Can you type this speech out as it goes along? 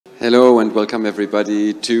Hello and welcome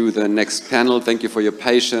everybody to the next panel. Thank you for your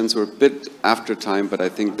patience. We're a bit after time, but I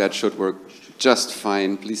think that should work just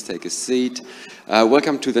fine. Please take a seat.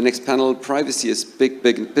 Welcome to the next panel. Privacy is big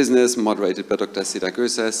business, moderated by Dr. Seda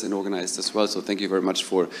Göses and organized as well. So thank you very much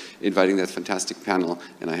for inviting that fantastic panel,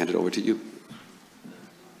 and I hand it over to you.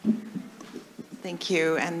 Thank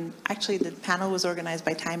you. And actually, the panel was organized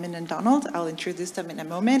by Timon and Donald. I'll introduce them in a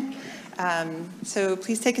moment. So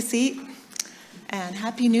please take a seat. And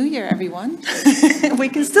Happy New Year, everyone. We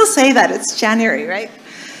can still say that. It's January, right?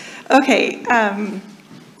 Okay.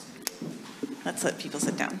 Let's let people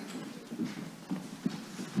sit down.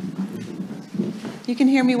 You can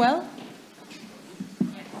hear me well?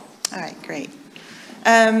 All right, great.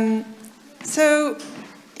 So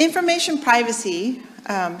information privacy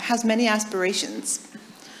has many aspirations.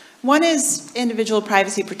 One is individual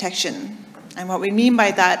privacy protection. And what we mean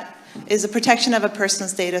by that is the protection of a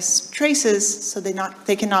person's data traces so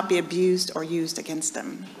they cannot be abused or used against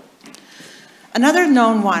them. Another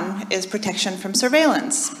known one is protection from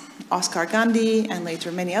surveillance. Oscar Gandhi and later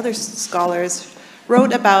many other scholars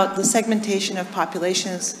wrote about the segmentation of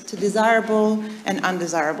populations to desirable and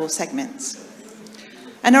undesirable segments.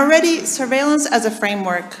 And already surveillance as a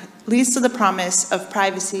framework leads to the promise of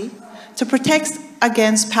privacy to protect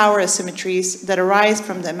against power asymmetries that arise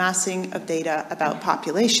from the amassing of data about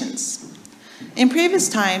populations. In previous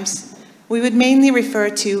times, we would mainly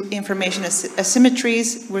refer to information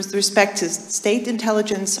asymmetries with respect to state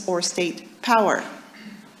intelligence or state power.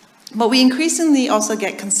 But we increasingly also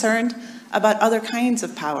get concerned about other kinds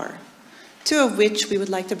of power, two of which we would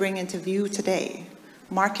like to bring into view today: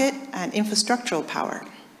 market and infrastructural power.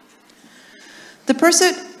 The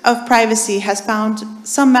pursuit of privacy has found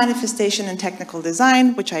some manifestation in technical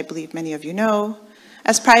design, which I believe many of you know.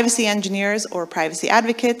 As privacy engineers or privacy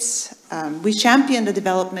advocates, we champion the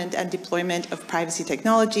development and deployment of privacy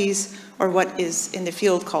technologies, or what is in the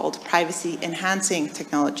field called privacy-enhancing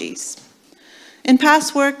technologies. In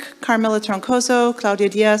past work, Carmela Troncoso, Claudia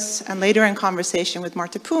Diaz, and later in conversation with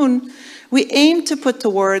Marta Poon, we aim to put to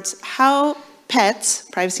words how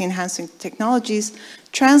PETs, privacy-enhancing technologies,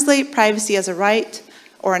 translate privacy as a right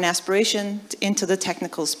or an aspiration into the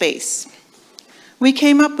technical space. We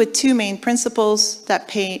came up with two main principles that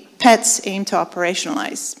PETs aim to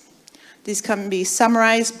operationalize. These can be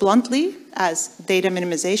summarized bluntly as data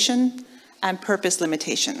minimization and purpose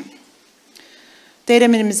limitation. Data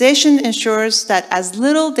minimization ensures that as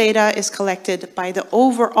little data is collected by the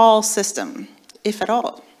overall system, if at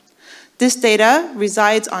all. This data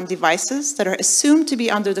resides on devices that are assumed to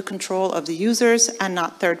be under the control of the users and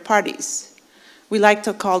not third parties. We like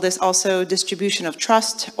to call this also distribution of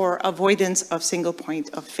trust or avoidance of single point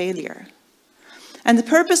of failure. And the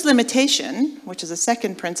purpose limitation, which is a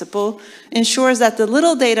second principle, ensures that the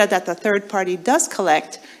little data that the third party does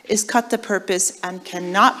collect is cut to purpose and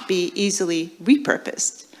cannot be easily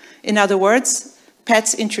repurposed. In other words,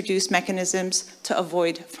 PETs introduce mechanisms to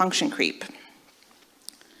avoid function creep.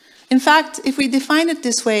 In fact, if we define it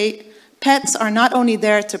this way, PETs are not only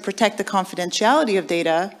there to protect the confidentiality of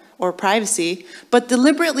data or privacy, but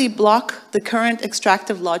deliberately block the current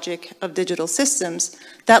extractive logic of digital systems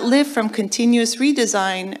that live from continuous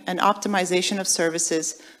redesign and optimization of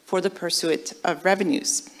services for the pursuit of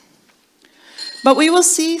revenues. But we will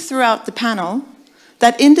see throughout the panel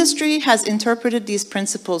that industry has interpreted these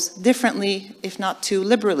principles differently, if not too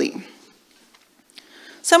liberally.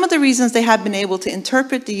 Some of the reasons they have been able to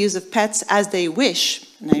interpret the use of PETs as they wish,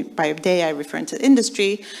 and by they I refer to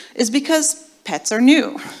industry, is because PETs are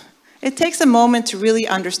new. It takes a moment to really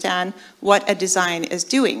understand what a design is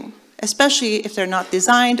doing, especially if they're not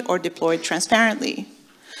designed or deployed transparently.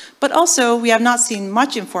 But also, we have not seen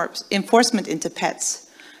much enforcement into PETs.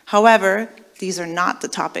 However, these are not the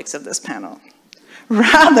topics of this panel.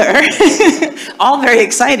 Rather, all very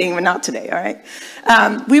exciting, but not today, all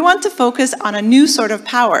right? We want to focus on a new sort of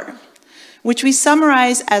power, which we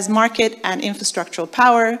summarize as market and infrastructural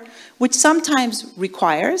power, which sometimes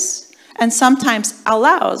requires and sometimes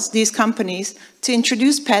allows these companies to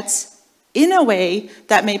introduce PETs in a way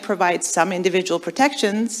that may provide some individual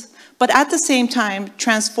protections, but at the same time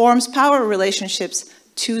transforms power relationships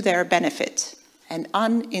to their benefit, an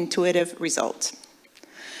unintuitive result.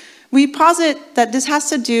 We posit that this has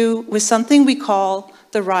to do with something we call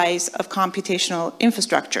the rise of computational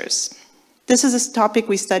infrastructures. This is a topic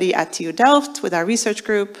we study at TU Delft with our research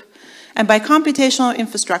group. And by computational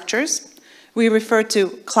infrastructures, we refer to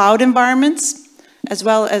cloud environments, as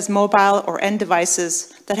well as mobile or end devices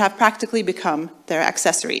that have practically become their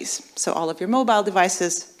accessories. So all of your mobile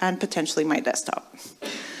devices and potentially my desktop.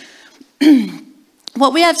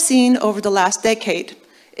 What we have seen over the last decade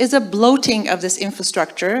is a bloating of this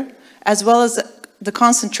infrastructure, as well as the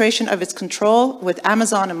concentration of its control, with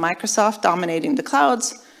Amazon and Microsoft dominating the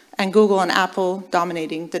clouds, and Google and Apple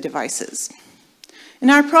dominating the devices. In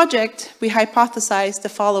our project, we hypothesized the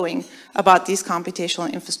following about these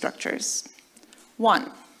computational infrastructures.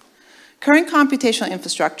 1. Current computational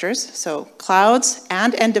infrastructures, so clouds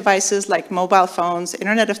and end devices like mobile phones,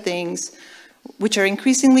 Internet of Things, which are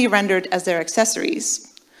increasingly rendered as their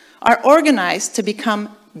accessories, are organized to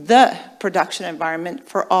become the production environment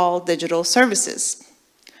for all digital services.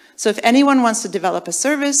 So if anyone wants to develop a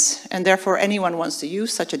service, and therefore anyone wants to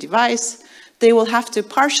use such a device, they will have to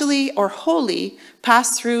partially or wholly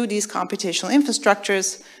pass through these computational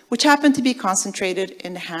infrastructures, which happen to be concentrated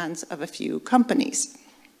in the hands of a few companies.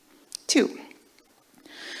 2.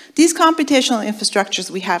 These computational infrastructures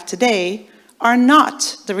we have today are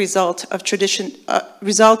not the result of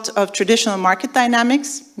traditional market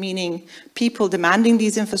dynamics, meaning people demanding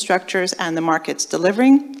these infrastructures and the markets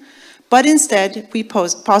delivering, but instead we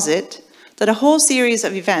posit that a whole series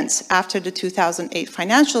of events after the 2008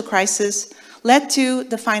 financial crisis led to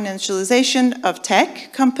the financialization of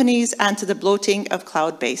tech companies and to the bloating of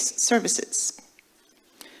cloud-based services.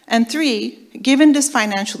 And 3, given this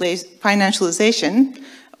financialization,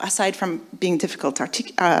 aside from being difficult to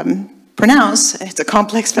pronounce, it's a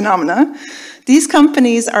complex phenomenon, these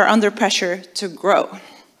companies are under pressure to grow.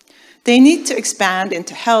 They need to expand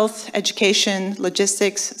into health, education,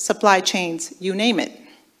 logistics, supply chains, you name it.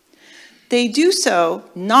 They do so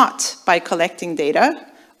not by collecting data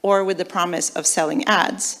or with the promise of selling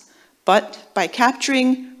ads, but by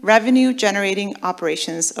capturing revenue-generating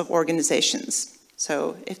operations of organizations.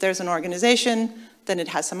 So if there's an organization, then it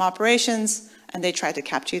has some operations, and they try to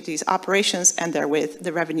capture these operations and therewith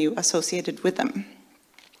the revenue associated with them.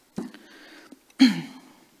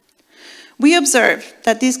 We observe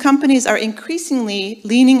that these companies are increasingly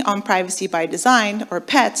leaning on privacy by design, or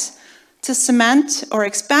PETs, to cement or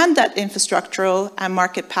expand that infrastructural and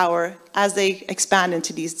market power as they expand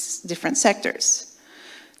into these different sectors.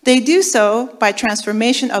 They do so by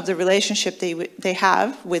transformation of the relationship they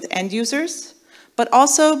have with end users, but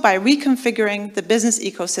also by reconfiguring the business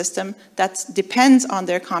ecosystem that depends on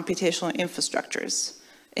their computational infrastructures.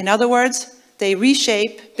 In other words, they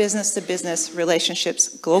reshape business-to-business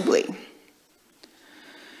relationships globally.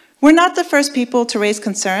 We're not the first people to raise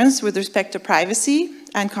concerns with respect to privacy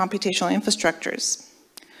and computational infrastructures.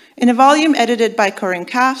 In a volume edited by Corinne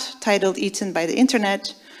Kaff, titled Eaten by the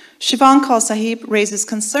Internet, Shivan Khalsahib raises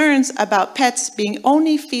concerns about PETs being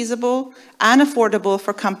only feasible and affordable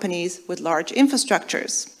for companies with large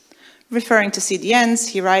infrastructures. Referring to CDNs,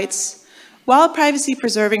 he writes, while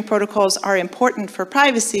privacy-preserving protocols are important for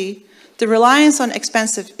privacy, the reliance on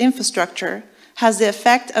expensive infrastructure has the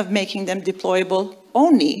effect of making them deployable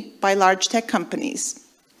only by large tech companies.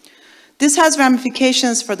 This has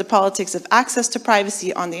ramifications for the politics of access to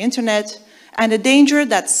privacy on the internet, and a danger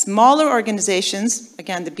that smaller organizations,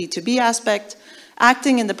 again the B2B aspect,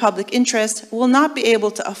 acting in the public interest will not be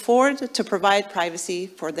able to afford to provide privacy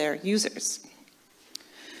for their users.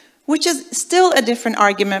 Which is still a different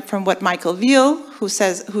argument from what Michael Veal,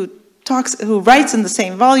 who writes in the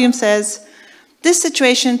same volume, says, this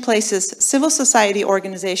situation places civil society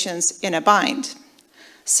organizations in a bind.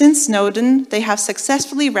 Since Snowden, they have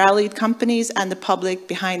successfully rallied companies and the public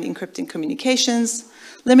behind encrypting communications,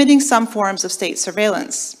 limiting some forms of state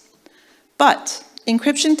surveillance. But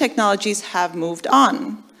encryption technologies have moved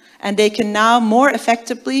on, and they can now more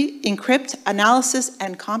effectively encrypt analysis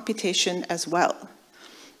and computation as well.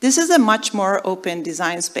 This is a much more open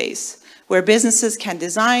design space, where businesses can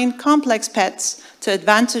design complex PETs to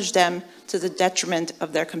advantage them to the detriment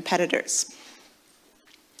of their competitors.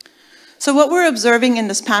 So what we're observing in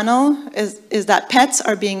this panel is that PETs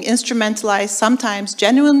are being instrumentalized, sometimes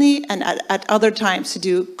genuinely and at other times to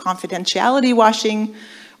do confidentiality washing,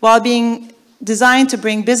 while being designed to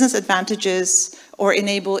bring business advantages or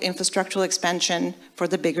enable infrastructural expansion for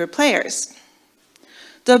the bigger players.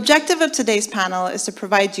 The objective of today's panel is to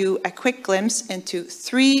provide you a quick glimpse into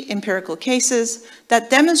 3 empirical cases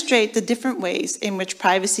that demonstrate the different ways in which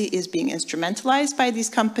privacy is being instrumentalized by these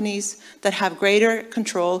companies that have greater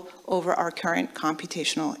control over our current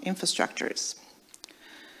computational infrastructures.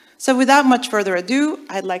 So without much further ado,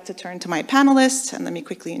 I'd like to turn to my panelists, and let me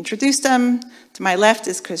quickly introduce them. To my left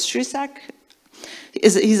is Chris Shrusak.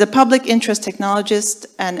 He's a public interest technologist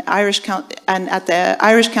and at the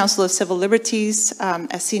Irish Council of Civil Liberties,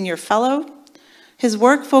 a senior fellow. His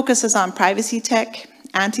work focuses on privacy tech,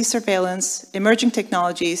 anti-surveillance, emerging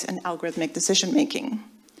technologies, and algorithmic decision-making.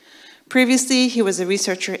 Previously, he was a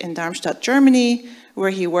researcher in Darmstadt, Germany,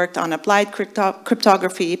 where he worked on applied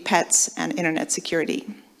cryptography, PETs, and internet security.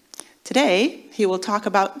 Today, he will talk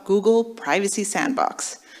about Google Privacy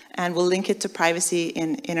Sandbox, and we'll link it to privacy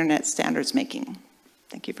in internet standards making.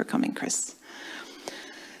 Thank you for coming, Chris.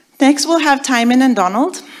 Next, we'll have Tijmen and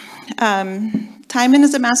Donald. Tijmen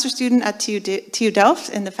is a master student at TU Delft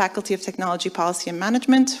in the Faculty of Technology, Policy and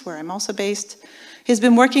Management, where I'm also based. He's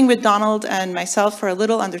been working with Donald and myself for a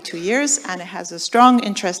little under 2 years, and has a strong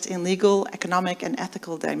interest in legal, economic, and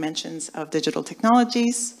ethical dimensions of digital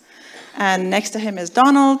technologies. And next to him is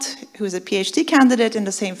Donald, who is a PhD candidate in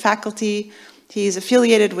the same faculty. He's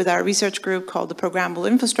affiliated with our research group called the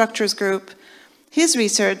Programmable Infrastructures Group. His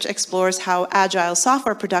research explores how agile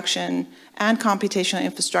software production and computational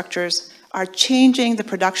infrastructures are changing the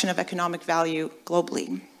production of economic value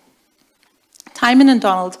globally. Tijmen and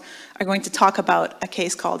Donald are going to talk about a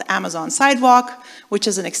case called Amazon Sidewalk, which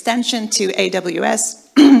is an extension to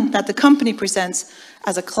AWS that the company presents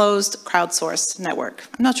as a closed crowdsourced network.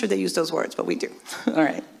 I'm not sure they use those words, but we do. All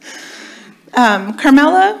right.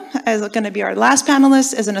 Carmela is going to be our last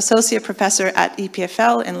panelist, is an associate professor at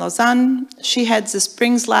EPFL in Lausanne. She heads the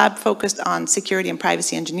Springs lab focused on security and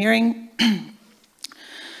privacy engineering.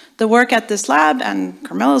 The work at this lab and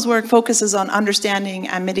Carmela's work focuses on understanding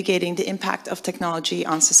and mitigating the impact of technology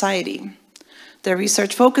on society. Their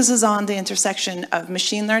research focuses on the intersection of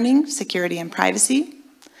machine learning, security and privacy,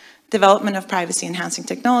 development of privacy-enhancing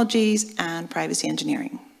technologies, and privacy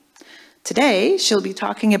engineering. Today, she'll be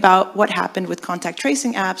talking about what happened with contact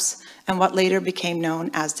tracing apps and what later became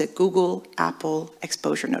known as the Google-Apple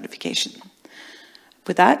exposure notification.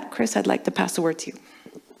 With that, Chris, I'd like to pass the word to you.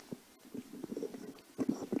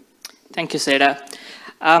 Thank you, Seda.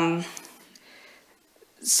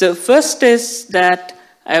 So first is that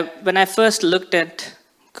when I first looked at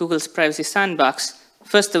Google's Privacy Sandbox,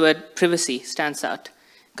 first the word privacy stands out.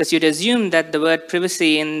 Because you'd assume that the word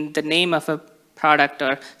privacy in the name of a product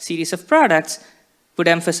or series of products would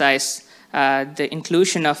emphasize the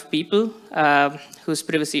inclusion of people whose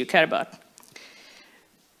privacy you care about.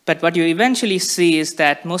 But what you eventually see is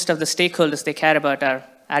that most of the stakeholders they care about are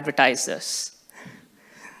advertisers.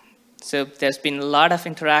 So there's been a lot of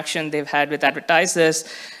interaction they've had with advertisers,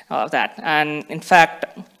 all of that. And in fact,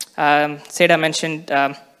 Seda mentioned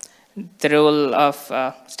the role of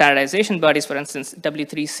standardization bodies, for instance,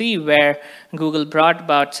 W3C, where Google brought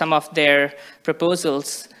about some of their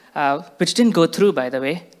proposals, which didn't go through, by the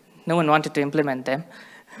way. No one wanted to implement them,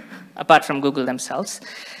 apart from Google themselves,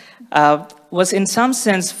 was in some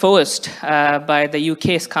sense forced by the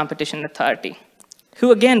UK's competition authority,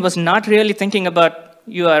 who again was not really thinking about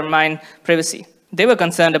you or mine privacy. They were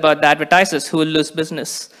concerned about the advertisers who will lose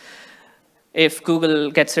business if Google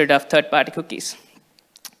gets rid of third-party cookies.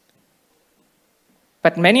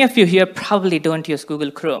 But many of you here probably don't use Google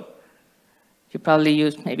Chrome. You probably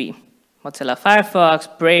use maybe Mozilla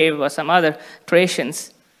Firefox, Brave, or some other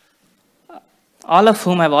creations, all of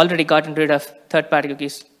whom have already gotten rid of third-party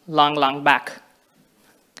cookies long, long back.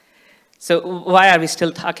 So why are we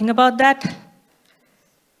still talking about that?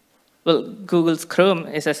 Well, Google's Chrome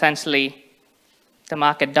is essentially the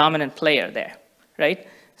market dominant player there, right?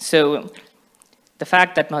 So the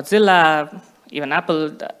fact that Mozilla, even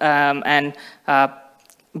Apple, and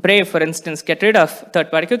Brave, for instance, get rid of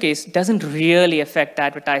third-party cookies doesn't really affect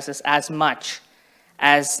advertisers as much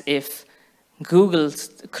as if Google's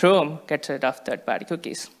Chrome gets rid of third-party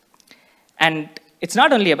cookies. And it's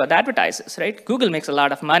not only about advertisers, right? Google makes a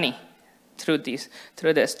lot of money through this,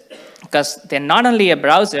 because they're not only a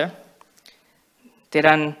browser, they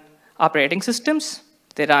run operating systems,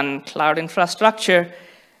 they run cloud infrastructure,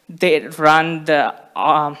 they run the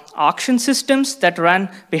auction systems that run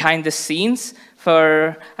behind the scenes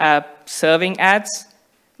for serving ads.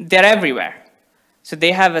 They're everywhere. So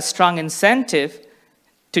they have a strong incentive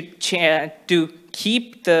to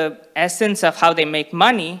keep the essence of how they make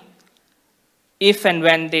money if and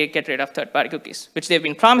when they get rid of third-party cookies, which they've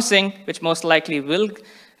been promising, which most likely will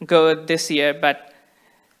go this year, but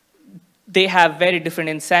they have very different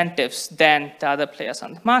incentives than the other players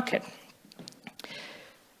on the market.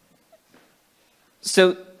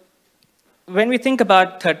 So when we think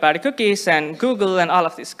about third-party cookies and Google and all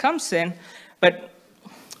of this comes in, but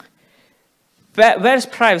where's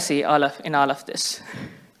privacy in all of this?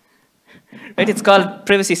 Right? It's called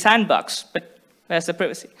Privacy Sandbox, but where's the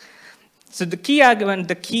privacy? So the key argument,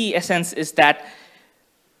 the key essence is that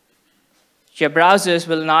your browsers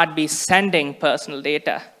will not be sending personal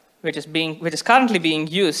data, which is currently being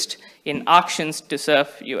used in auctions to serve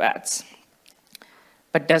you ads.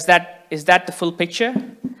 But is that the full picture?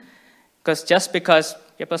 Because just because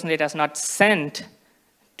your personal data is not sent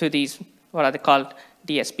to these, what are they called,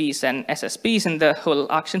 DSPs and SSPs in the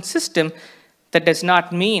whole auction system, that does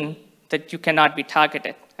not mean that you cannot be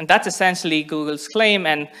targeted And that's essentially Google's claim,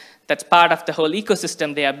 and that's part of the whole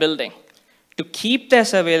ecosystem they are building, to keep their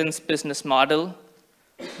surveillance business model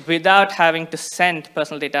without having to send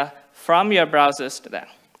personal data from your browsers to them.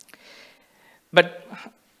 But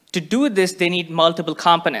to do this, they need multiple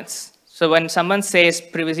components. So when someone says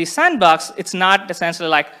privacy sandbox, it's not essentially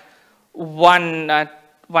like one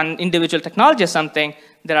individual technology or something.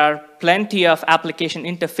 There are plenty of application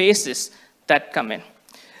interfaces that come in.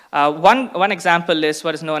 One example is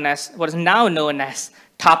what is now known as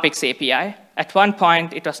Topics API. At one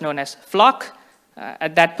point, it was known as Flock.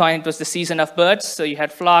 At that point, it was the season of birds, so you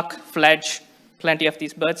had Flock, Fledge, plenty of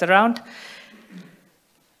these birds around.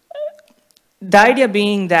 The idea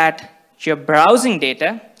being that your browsing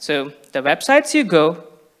data, so the websites you go,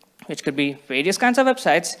 which could be various kinds of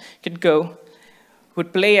websites,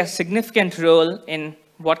 would play a significant role in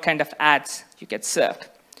what kind of ads you get served.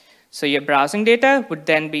 So your browsing data would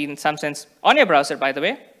then be, in some sense, on your browser, by the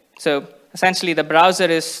way. So essentially, the browser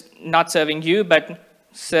is not serving you, but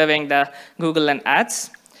serving the Google and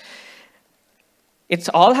ads. It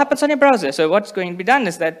all happens on your browser. So what's going to be done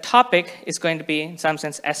is that topic is going to be, in some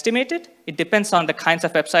sense, estimated. It depends on the kinds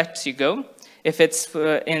of websites you go. If it's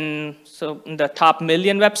in the top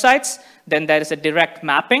 1,000,000 websites, then there is a direct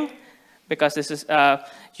mapping, because this is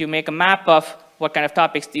you make a map of what kind of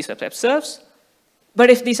topics these websites serves. But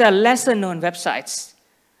if these are lesser known websites,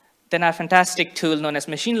 then our fantastic tool known as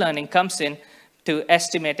machine learning comes in to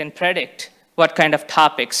estimate and predict what kind of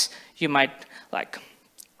topics you might like.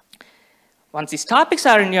 Once these topics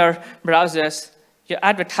are in your browsers, your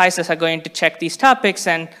advertisers are going to check these topics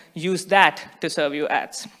and use that to serve you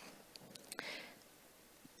ads.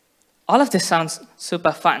 All of this sounds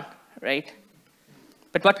super fun, right?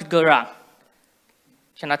 But what could go wrong?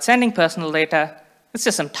 You're not sending personal data, it's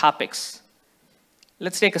just some topics.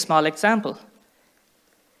 Let's take a small example.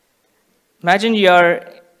 Imagine you're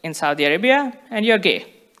in Saudi Arabia and you're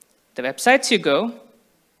gay. The websites you go,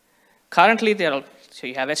 currently so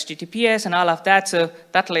you have HTTPS and all of that, so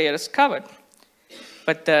that layer is covered.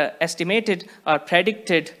 But the estimated or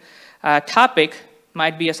predicted topic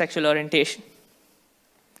might be a sexual orientation.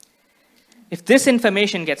 If this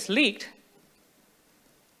information gets leaked,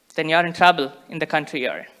 then you're in trouble in the country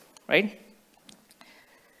you're in, right?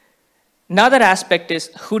 Another aspect is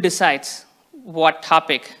who decides what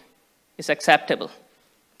topic is acceptable.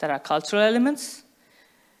 There are cultural elements.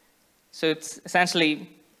 So it's essentially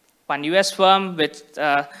one US firm with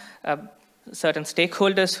certain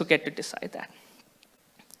stakeholders who get to decide that.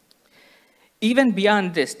 Even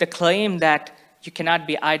beyond this, the claim that you cannot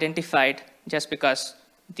be identified just because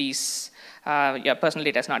your personal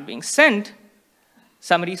data is not being sent,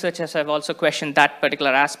 some researchers have also questioned that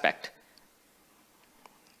particular aspect.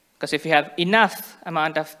 Because if you have enough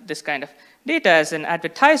amount of this kind of data as an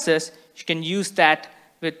advertisers, you can use that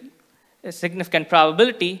with a significant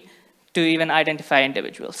probability to even identify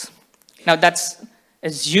individuals. Now that's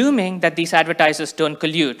assuming that these advertisers don't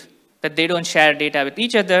collude, that they don't share data with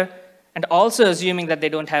each other, and also assuming that they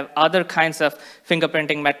don't have other kinds of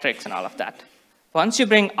fingerprinting metrics and all of that. Once you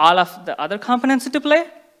bring all of the other components into play,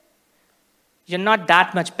 you're not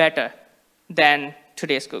that much better than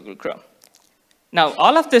today's Google Chrome. Now,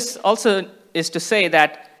 all of this also is to say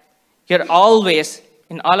that you're always,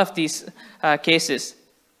 in all of these cases,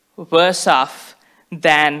 worse off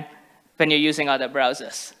than when you're using other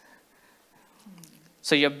browsers.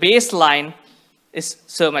 So your baseline is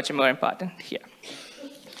so much more important here.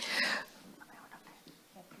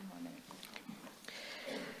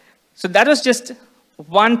 So that was just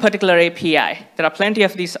one particular API. There are plenty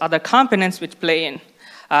of these other components which play in.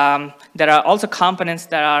 There are also components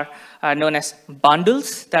that are known as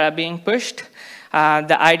bundles that are being pushed.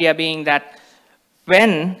 The idea being that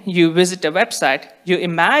when you visit a website, you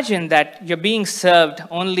imagine that you're being served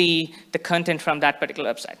only the content from that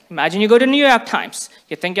particular website. Imagine you go to New York Times.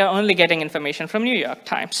 You think you're only getting information from New York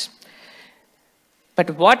Times.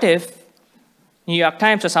 But what if New York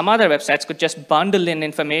Times or some other websites could just bundle in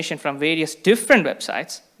information from various different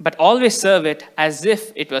websites, but always serve it as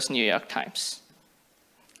if it was New York Times?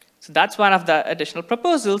 So that's one of the additional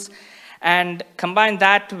proposals. And combine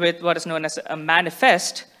that with what is known as a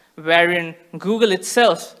manifest, wherein Google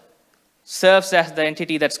itself serves as the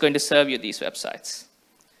entity that's going to serve you these websites.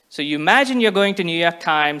 So you imagine you're going to New York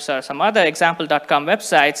Times or some other example.com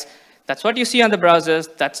websites. That's what you see on the browsers.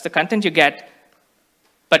 That's the content you get.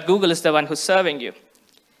 But Google is the one who's serving you.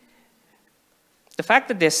 The fact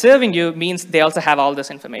that they're serving you means they also have all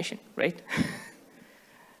this information, right?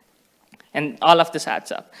 And all of this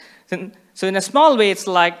adds up. So in a small way, it's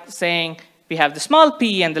like saying we have the small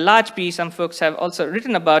p and the large p. Some folks have also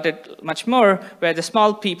written about it much more, where the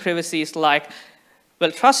small p privacy is like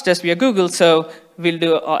well, trust us, we are Google, so we'll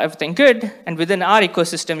do everything good, and within our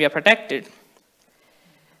ecosystem, we are protected.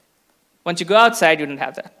 Once you go outside, you don't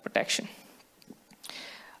have that protection.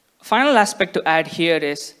 Final aspect to add here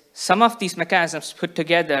is some of these mechanisms put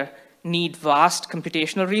together need vast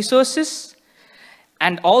computational resources,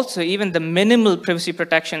 and also even the minimal privacy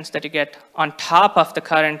protections that you get on top of the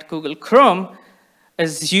current Google Chrome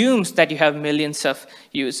assumes that you have millions of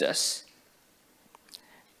users.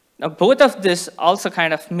 Now, both of this also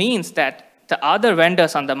kind of means that the other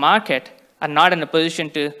vendors on the market are not in a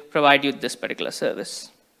position to provide you this particular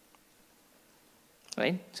service.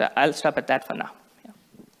 Right? So I'll stop at that for now. Yeah.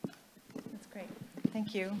 That's great.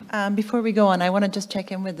 Thank you. Before we go on, I want to just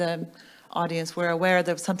check in with the audience. We're aware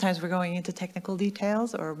that sometimes we're going into technical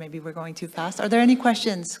details, or maybe we're going too fast. Are there any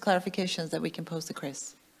questions, clarifications that we can pose to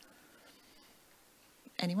Chris?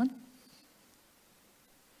 Anyone?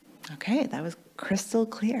 Okay, that was crystal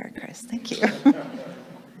clear, Chris. Thank you.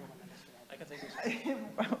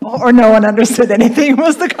 Or no one understood anything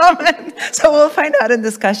was the comment. So we'll find out in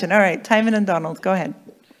discussion. All right, Timon and Donald, go ahead.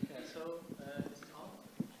 Yeah, so is it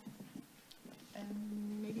on?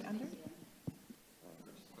 Maybe under?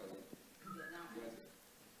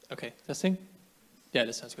 Okay, testing? Yeah,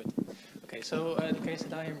 that sounds good. Okay, so the case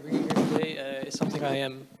that I am reading here today is something I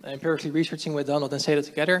am empirically researching with Donald and Seda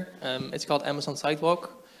together. It's called Amazon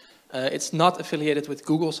Sidewalk. It's not affiliated with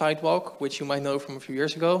Google Sidewalk, which you might know from a few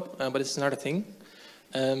years ago, but it's another thing.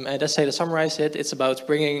 And as Seda summarized it, it's about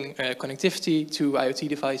bringing connectivity to IoT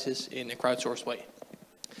devices in a crowdsourced way.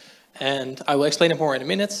 And I will explain it more in a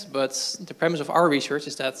minute, but the premise of our research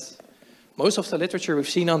is that most of the literature we've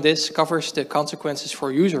seen on this covers the consequences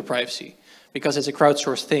for user privacy, because it's a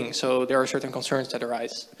crowdsourced thing, so there are certain concerns that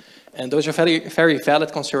arise. And those are very, very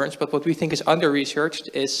valid concerns, but what we think is under-researched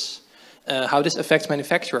is how this affects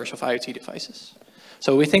manufacturers of IoT devices.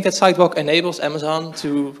 So we think that Sidewalk enables Amazon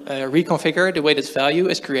to reconfigure the way that value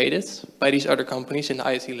is created by these other companies in the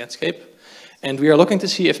IoT landscape. And we are looking to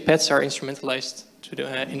see if pets are instrumentalized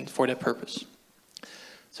for that purpose.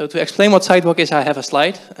 So to explain what Sidewalk is, I have a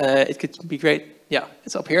slide. It could be great. Yeah,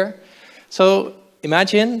 it's up here. So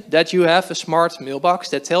imagine that you have a smart mailbox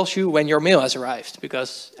that tells you when your mail has arrived,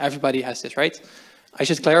 because everybody has this, right? I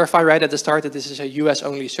should clarify right at the start that this is a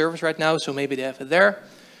US-only service right now, so maybe they have it there.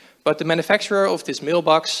 But the manufacturer of this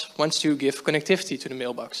mailbox wants to give connectivity to the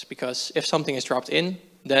mailbox, because if something is dropped in,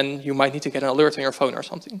 then you might need to get an alert on your phone or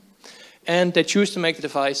something. And they choose to make the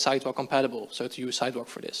device Sidewalk compatible, so to use Sidewalk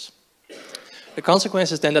for this. The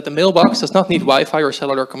consequence is then that the mailbox does not need Wi-Fi or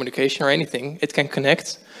cellular communication or anything. It can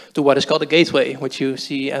connect to what is called a gateway, which you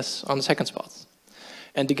see as on the second spot.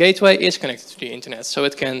 And the gateway is connected to the internet, so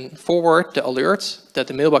it can forward the alert that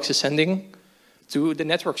the mailbox is sending to the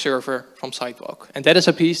network server from Sidewalk. And that is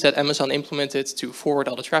a piece that Amazon implemented to forward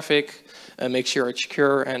all the traffic, make sure it's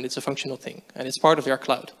secure, and it's a functional thing. And it's part of their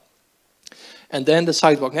cloud. And then the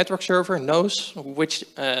Sidewalk network server knows which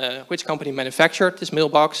company manufactured this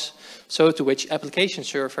mailbox, so to which application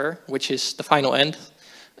server, which is the final end,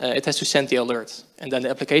 it has to send the alert. And then the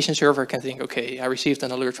application server can think, okay, I received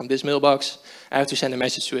an alert from this mailbox, I have to send a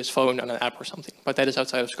message to his phone on an app or something. But that is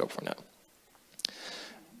outside of scope for now.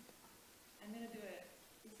 I'm going to do it.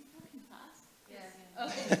 Is he talking fast? Yes.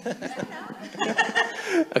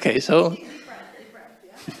 Okay, so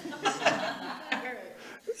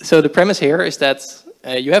the premise here is that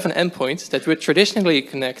you have an endpoint that would traditionally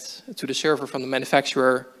connect to the server from the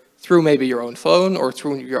manufacturer through maybe your own phone or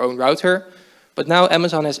through your own router. But now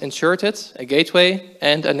Amazon has inserted a gateway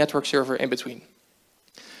and a network server in between.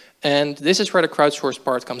 And this is where the crowdsourced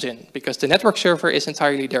part comes in, because the network server is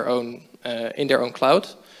entirely their own, in their own cloud.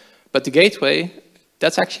 But the gateway,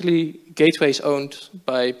 that's actually gateways owned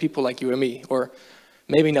by people like you and me, or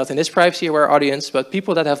maybe not in this privacy-aware audience, but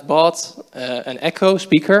people that have bought an Echo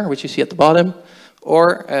speaker, which you see at the bottom,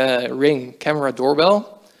 or a Ring camera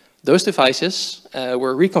doorbell. Those devices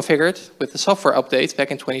were reconfigured with the software update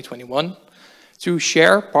back in 2021 to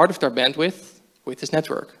share part of their bandwidth with this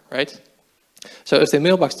network, right? So if the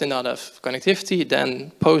mailbox did not have connectivity,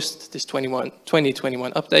 then post this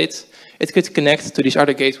 2021 update, it could connect to these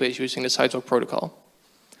other gateways using the Sidewalk protocol.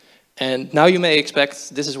 And now you may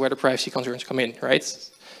expect this is where the privacy concerns come in, right?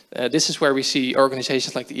 This is where we see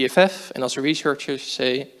organizations like the EFF and also researchers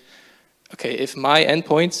say, okay, if my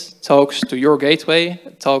endpoint talks to your gateway,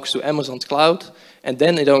 talks to Amazon's cloud, and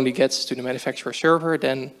then it only gets to the manufacturer server,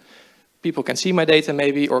 then people can see my data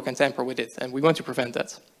maybe or can tamper with it, and we want to prevent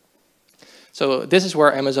that. So this is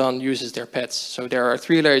where Amazon uses their pets. So there are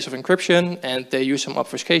 3 layers of encryption, and they use some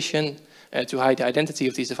obfuscation to hide the identity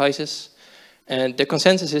of these devices. And the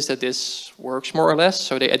consensus is that this works more or less,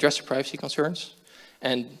 so they address the privacy concerns.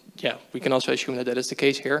 And yeah, we can also assume that that is the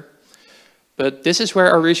case here. But this is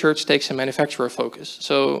where our research takes a manufacturer focus.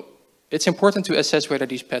 So it's important to assess whether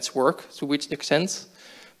these pets work, to which extent.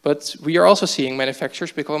 But we are also seeing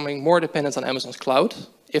manufacturers becoming more dependent on Amazon's cloud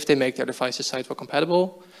if they make their devices sidewalk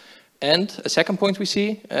compatible. And a second point we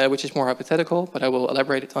see, which is more hypothetical, but I will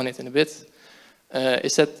elaborate on it in a bit,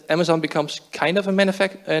 is that Amazon becomes kind of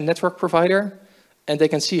a network provider, and they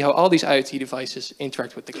can see how all these IoT devices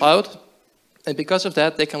interact with the cloud. And because of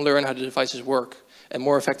that, they can learn how the devices work and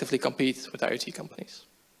more effectively compete with IoT companies.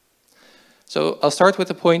 So I'll start with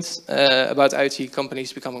the point about IoT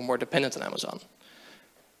companies becoming more dependent on Amazon.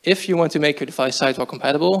 If you want to make your device sidewalk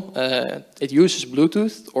compatible, it uses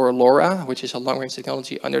Bluetooth or LoRa, which is a long-range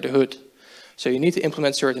technology under the hood. So you need to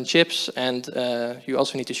implement certain chips, and you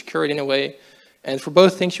also need to secure it in a way. And for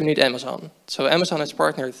both things, you need Amazon. So Amazon has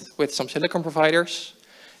partnered with some silicon providers,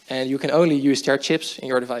 and you can only use their chips in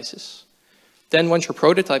your devices. Then once your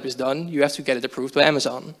prototype is done, you have to get it approved by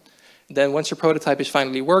Amazon. Then once your prototype is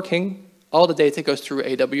finally working, all the data goes through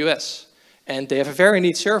AWS. And they have a very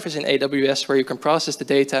neat service in AWS where you can process the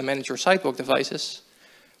data and manage your sidewalk devices.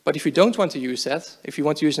 But if you don't want to use that, if you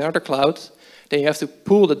want to use another cloud, then you have to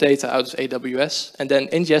pull the data out of AWS and then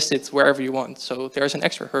ingest it wherever you want. So there's an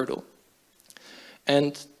extra hurdle.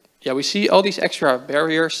 And yeah, we see all these extra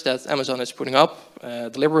barriers that Amazon is putting up,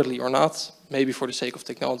 deliberately or not, maybe for the sake of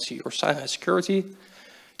technology or security,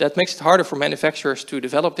 that makes it harder for manufacturers to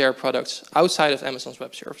develop their products outside of Amazon's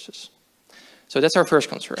web services. So that's our first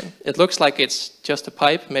concern. It looks like it's just a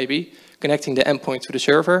pipe, maybe, connecting the endpoint to the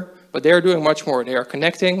server, but they are doing much more. They are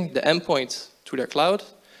connecting the endpoint to their cloud,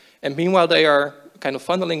 and meanwhile they are kind of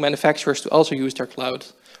funneling manufacturers to also use their cloud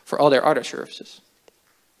for all their other services.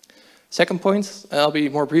 Second point, I'll be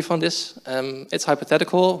more brief on this. It's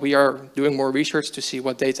hypothetical. We are doing more research to see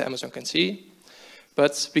what data Amazon can see.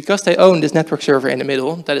 But because they own this network server in the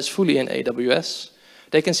middle that is fully in AWS,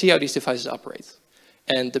 they can see how these devices operate.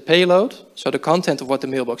 And the payload, so the content of what the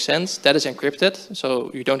mailbox sends, that is encrypted,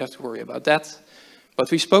 so you don't have to worry about that.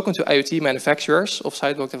 But we've spoken to IoT manufacturers of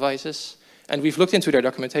sidewalk devices, and we've looked into their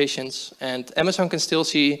documentations, and Amazon can still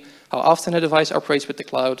see how often a device operates with the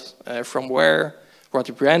cloud, from where, what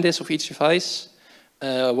the brand is of each device,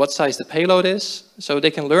 what size the payload is, so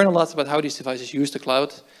they can learn a lot about how these devices use the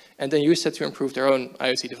cloud, and then use that to improve their own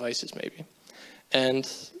IoT devices, maybe. And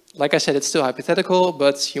like I said, it's still hypothetical,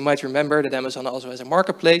 but you might remember that Amazon also has a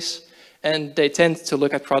marketplace, and they tend to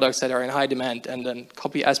look at products that are in high demand and then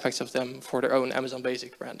copy aspects of them for their own Amazon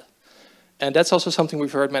Basic brand. And that's also something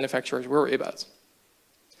we've heard manufacturers worry about.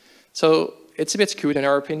 So it's a bit skewed in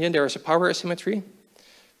our opinion. There is a power asymmetry,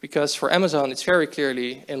 because for Amazon, it's very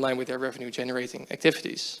clearly in line with their revenue generating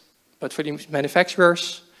activities. But for the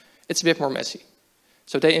manufacturers, it's a bit more messy.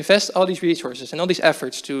 So they invest all these resources and all these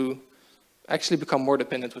efforts to actually become more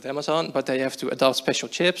dependent with Amazon, but they have to adopt special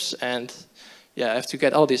chips and have to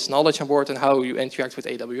get all this knowledge on board and how you interact with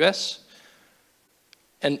AWS.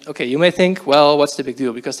 And okay, you may think, well, what's the big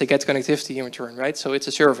deal? Because they get connectivity in return, right? So it's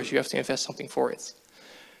a service, you have to invest something for it.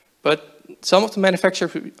 But some of the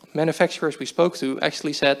manufacturers we spoke to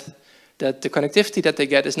actually said that the connectivity that they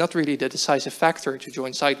get is not really the decisive factor to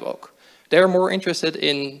join Sidewalk. They're more interested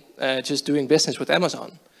in just doing business with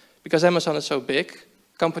Amazon. Because Amazon is so big,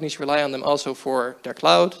 companies rely on them also for their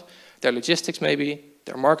cloud, their logistics maybe,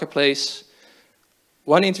 their marketplace.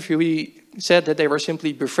 One interviewee said that they were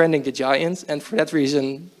simply befriending the giant and for that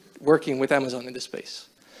reason working with Amazon in this space.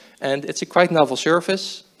 And it's a quite novel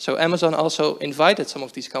service, so Amazon also invited some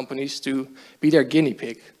of these companies to be their guinea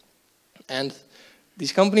pig. And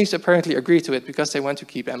these companies apparently agreed to it because they want to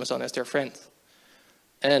keep Amazon as their friend.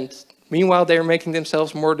 And meanwhile, they're making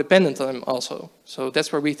themselves more dependent on them also. So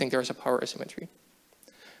that's where we think there's a power asymmetry.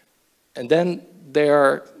 And then they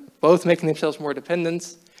are both making themselves more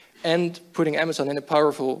dependent and putting Amazon in a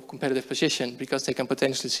powerful competitive position because they can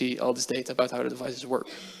potentially see all this data about how the devices work.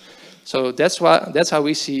 So that's how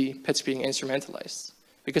we see pets being instrumentalized.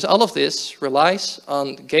 Because all of this relies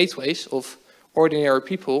on gateways of ordinary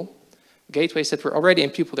people, gateways that were already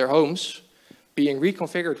in their homes, being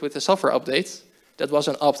reconfigured with a software update that was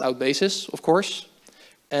an opt-out basis, of course.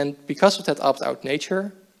 And because of that opt-out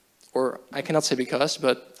nature, or I cannot say because,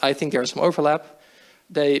 but I think there's some overlap,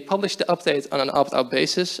 they published the update on an opt-out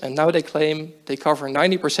basis, and now they claim they cover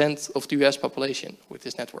 90% of the US population with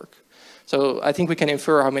this network. So I think we can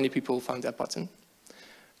infer how many people found that button.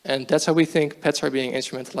 And that's how we think pets are being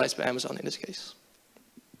instrumentalized by Amazon in this case.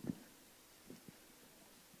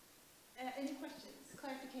 Any questions,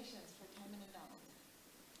 clarifications for Chairman and Donald?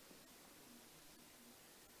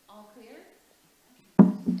 All clear? I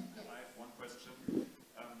have one question.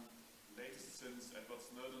 Latest since Edward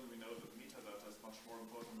Snowden, we know that metadata is much more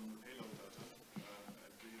important than the payload data.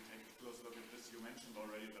 Do you take a close look at this? You mentioned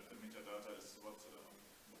already that the metadata is what the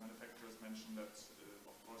manufacturers mentioned, that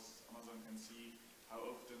of course Amazon can see how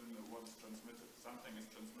often what is transmitted, something is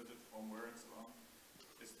transmitted from where and so on.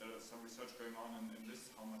 Is there some research going on in this,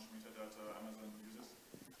 how much metadata Amazon uses?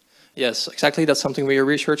 Yes, exactly. That's something we are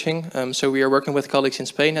researching. So we are working with colleagues in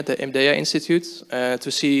Spain at the IMDEA Institute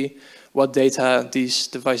to see what data these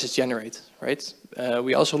devices generate, right?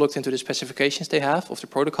 We also looked into the specifications they have of the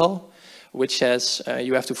protocol, which says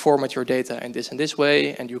you have to format your data in this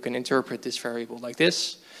way, and you can interpret this variable like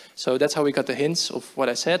this. So that's how we got the hints of what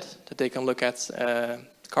I said, that they can look at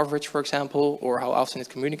coverage, for example, or how often it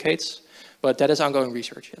communicates. But that is ongoing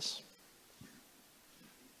research, yes.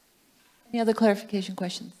 Any other clarification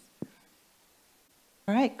questions?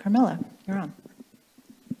 All right, Carmela, you're on.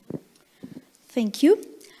 Thank you.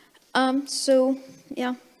 Timon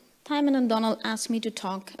and Donald asked me to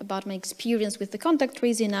talk about my experience with the contact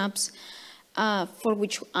tracing apps, for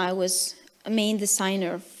which I was a main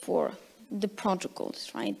designer for the protocols,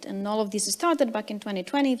 right? And all of this started back in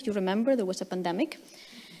 2020. If you remember, there was a pandemic.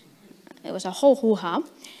 It was a whole hoo-ha.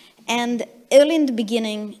 And early in the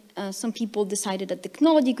beginning, some people decided that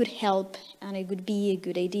technology could help, and it would be a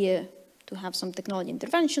good idea to have some technology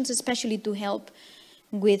interventions, especially to help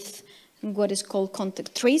with what is called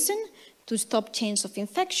contact tracing, to stop chains of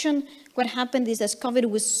infection. What happened is that COVID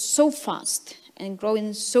was so fast and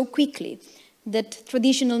growing so quickly that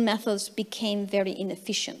traditional methods became very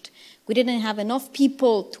inefficient. We didn't have enough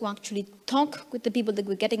people to actually talk with the people that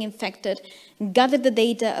were getting infected, gather the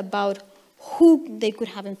data about who they could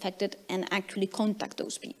have infected, and actually contact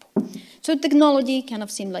those people. So technology kind of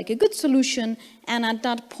seemed like a good solution, and at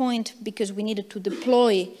that point, because we needed to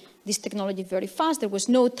deploy this technology very fast, there was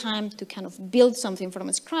no time to kind of build something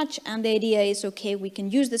from scratch, and the idea is, okay, we can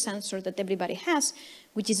use the sensor that everybody has,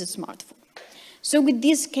 which is a smartphone. So with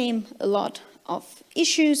this came a lot of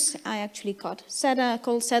issues. I actually called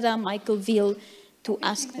SEDA, Michael Veal, to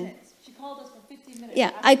ask them. She called us for 15 minutes.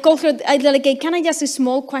 Yeah, I called her, I like, can I just a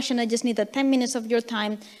small question? I just need 10 minutes of your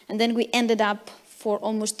time. And then we ended up for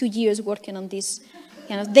almost 2 years working on this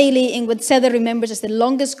kind of daily, in what SEDA remembers as the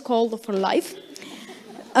longest call of her life.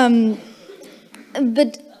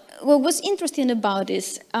 But what was interesting about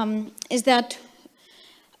this is that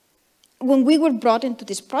when we were brought into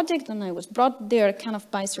this project, and I was brought there kind of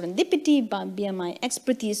by serendipity, via my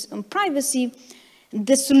expertise on privacy,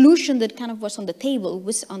 the solution that kind of was on the table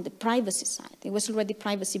was on the privacy side. It was already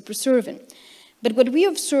privacy preserving. But what we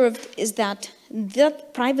observed is that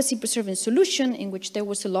that privacy preserving solution, in which there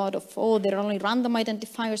was a lot of, oh, there are only random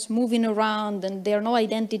identifiers moving around and there are no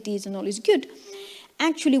identities and all is good,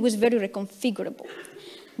 actually was very reconfigurable.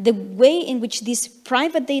 The way in which this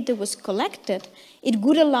private data was collected, it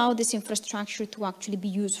would allow this infrastructure to actually be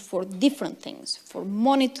used for different things, for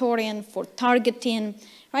monitoring, for targeting,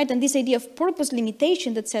 right? And this idea of purpose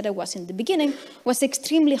limitation that SEDA was in the beginning was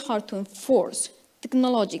extremely hard to enforce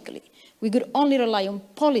technologically. We could only rely on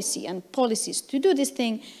policy and policies to do this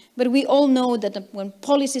thing, but we all know that when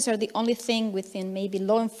policies are the only thing within maybe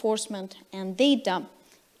law enforcement and data,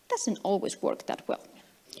 it doesn't always work that well.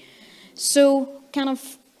 So kind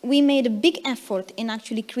of we made a big effort in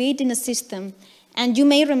actually creating a system, and you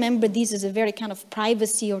may remember this as a very kind of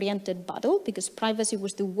privacy-oriented battle, because privacy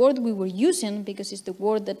was the word we were using, because it's the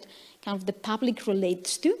word that kind of the public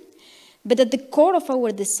relates to. But at the core of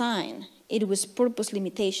our design, it was purpose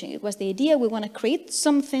limitation. It was the idea we want to create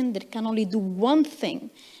something that can only do one thing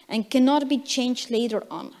and cannot be changed later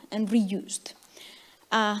on and reused.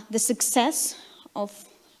 The success of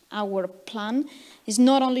our plan is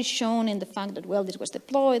not only shown in the fact that, well, this was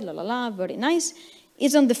deployed, very nice.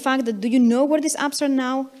 It's on the fact that, do you know where these apps are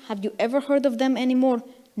now? Have you ever heard of them anymore?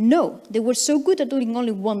 No, they were so good at doing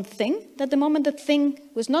only one thing that the moment that thing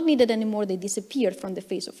was not needed anymore, they disappeared from the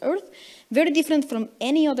face of Earth. Very different from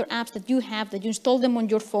any other apps that you have, that you install them on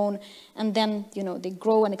your phone, and then, you know, they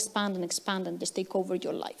grow and expand and just take over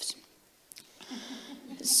your lives.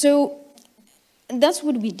 So that's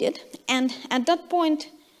what we did. And at that point,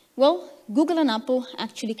 well, Google and Apple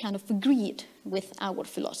actually kind of agreed with our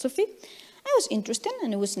philosophy. It was interesting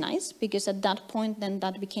and it was nice, because at that point then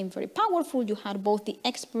that became very powerful. You had both the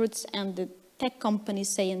experts and the tech companies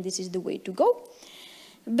saying this is the way to go.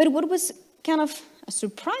 But what was kind of a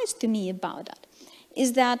surprise to me about that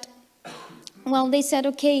is that, well, they said,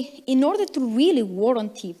 okay, in order to really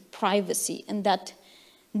warranty privacy and that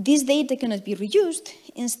this data cannot be reused,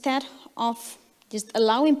 instead of just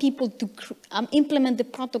allowing people to implement the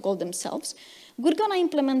protocol themselves, we're going to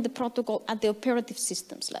implement the protocol at the operative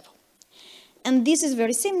systems level. And this is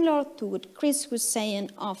very similar to what Chris was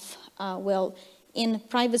saying of, well, in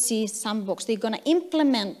privacy sandbox. They're going to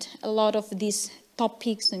implement a lot of these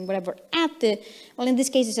topics and whatever at the, well, in this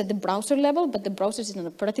case, it's at the browser level, but the browser is an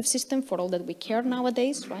operative system for all that we care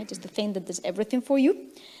nowadays, right? It's the thing that does everything for you.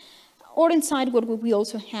 Or inside what we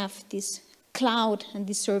also have this cloud and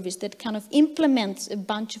this service that kind of implements a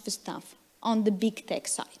bunch of stuff on the big tech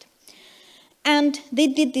side. And they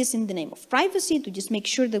did this in the name of privacy to just make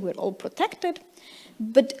sure that we're all protected.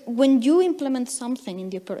 But when you implement something in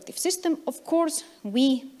the operative system, of course,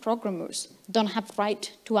 we programmers don't have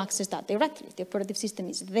right to access that directly. The operative system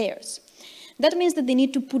is theirs. That means that they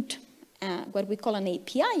need to put what we call an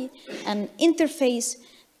API, an interface,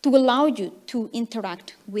 to allow you to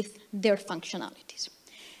interact with their functionalities.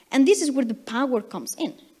 And this is where the power comes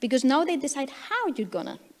in, because now they decide how you're going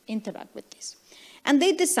to interact with this. And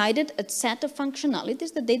they decided a set of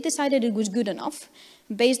functionalities that they decided it was good enough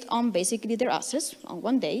based on basically their assets on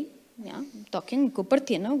one day, yeah, talking in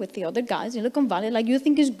Cupertino with the other guys in Silicon Valley, like, you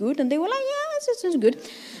think it's good? And they were like, yeah, this is good.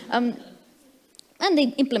 And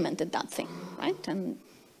they implemented that thing, right? And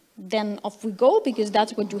then off we go, because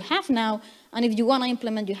that's what you have now. And if you want to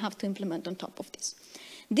implement, you have to implement on top of this.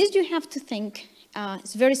 This you have to think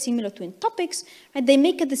is very similar to in topics, right? They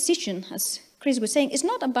make a decision, as Chris was saying. It's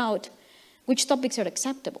not about which topics are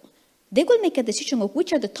acceptable. They will make a decision of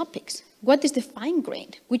which are the topics, what is the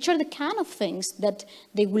fine-grained, which are the kind of things that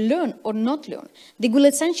they will learn or not learn. They will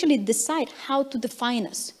essentially decide how to define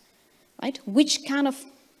us, right? Which kind of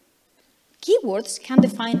keywords can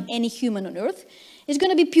define any human on Earth is going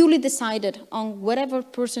to be purely decided on whatever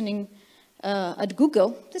person at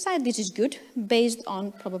Google decide this is good, based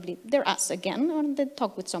on probably their ass again, or they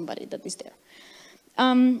talk with somebody that is there.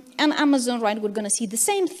 And Amazon, right, we're going to see the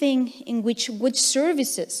same thing in which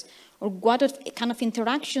services or what kind of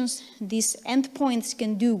interactions these endpoints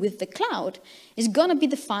can do with the cloud is going to be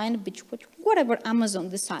defined by whatever Amazon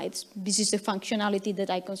decides. This is a functionality that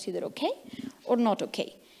I consider okay or not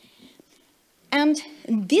okay. And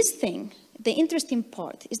this thing, the interesting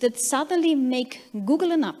part, is that suddenly make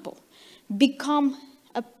Google and Apple become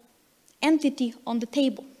an entity on the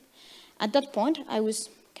table. At that point, I was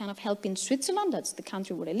kind of helping Switzerland, that's the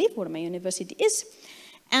country where I live, where my university is,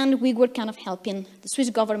 and we were kind of helping the Swiss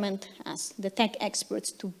government as the tech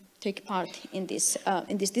experts to take part in these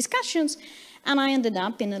discussions. And I ended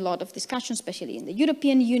up in a lot of discussions, especially in the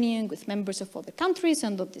European Union, with members of other countries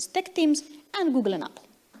and of these tech teams, and Google and Apple.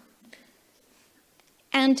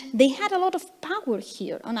 And they had a lot of power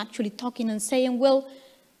here on actually talking and saying, well,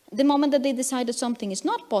 the moment that they decided something is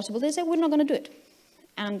not possible, they said, we're not going to do it.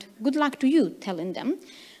 And good luck to you telling them.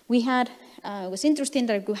 We had, it was interesting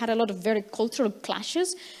that we had a lot of very cultural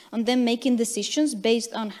clashes on them making decisions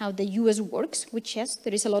based on how the US works, which, yes,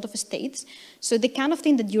 there is a lot of states. So they kind of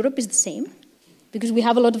think that Europe is the same, because we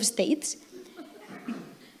have a lot of states.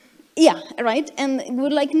 Yeah, right? And we're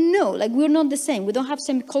like, no, like we're not the same. We don't have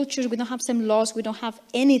same cultures, we don't have same laws, we don't have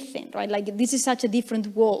anything, right? Like this is such a different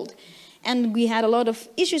world. And we had a lot of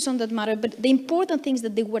issues on that matter, but the important thing is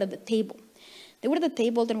that they were at the table. They were at the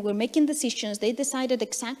table, and were making decisions. They decided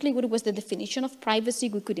exactly what was the definition of privacy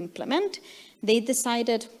we could implement. They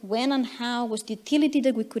decided when and how was the utility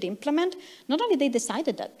that we could implement. Not only they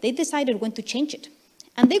decided that, they decided when to change it.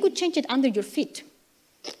 And they could change it under your feet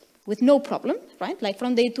with no problem, right? Like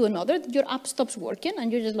from day to another, your app stops working,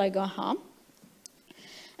 and you're just like, uh-huh.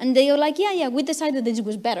 And they were like, yeah, we decided this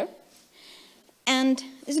was better. And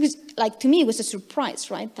this was, like, to me, it was a surprise,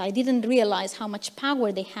 right? I didn't realize how much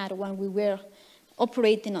power they had when we were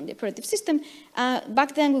operating on the operative system.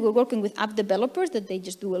 Back then, we were working with app developers that they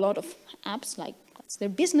just do a lot of apps, like that's their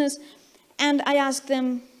business. And I asked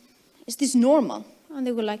them, is this normal? And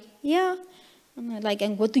they were like, yeah. And I'm like,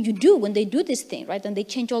 and what do you do when they do this thing, right? And they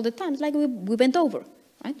change all the time. It's like we went over,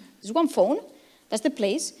 right? There's one phone, that's the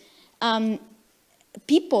place.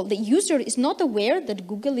 People, the user is not aware that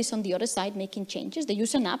Google is on the other side making changes. They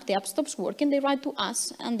use an app, the app stops working, they write to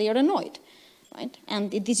us, and they are annoyed. Right?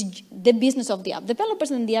 And it is the business of the app developers,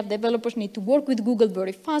 and the app developers need to work with Google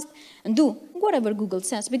very fast and do whatever Google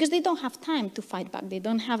says, because they don't have time to fight back. They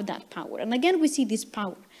don't have that power. And again, we see this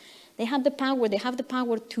power. They have the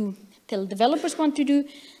power to tell developers what to do.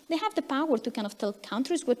 They have the power to kind of tell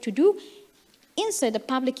countries what to do inside the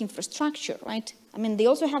public infrastructure, right? I mean, they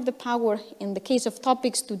also have the power, in the case of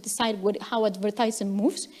topics, to decide how advertising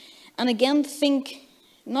moves. And again, think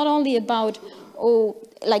not only about,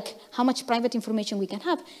 like how much private information we can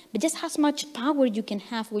have, but just how much power you can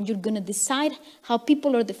have when you're going to decide how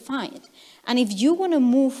people are defined. And if you want to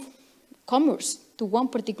move commerce to one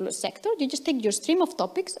particular sector, you just take your stream of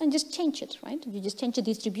topics and just change it, right? You just change the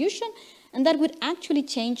distribution, and that would actually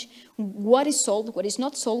change what is sold, what is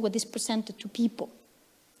not sold, what is presented to people.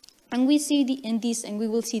 And we see this, and we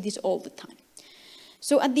will see this all the time.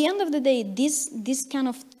 So at the end of the day, these kind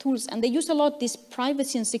of tools, and they use a lot this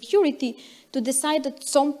privacy and security to decide that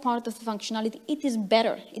some part of the functionality, it is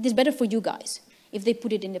better for you guys if they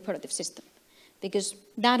put it in the operative system, because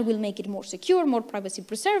that will make it more secure, more privacy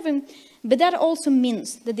preserving, but that also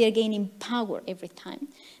means that they're gaining power every time,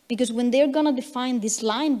 because when they're gonna define this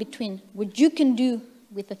line between what you can do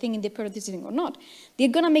with the thing in the operative system or not, they're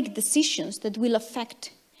gonna make decisions that will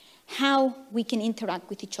affect how we can interact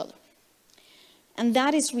with each other. And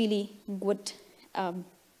that is really what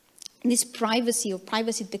this privacy or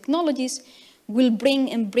privacy technologies will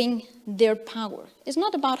bring their power. It's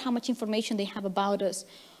not about how much information they have about us,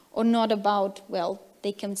 or not about, well,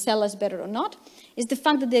 they can sell us better or not. It's the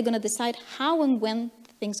fact that they're going to decide how and when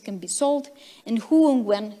things can be sold, and who and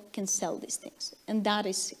when can sell these things. And that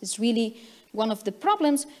is really one of the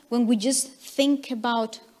problems when we just think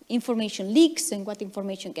about information leaks and what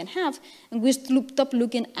information can have, and we stop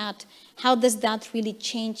looking at how does that really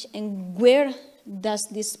change, and where does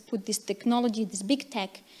this put this technology, this big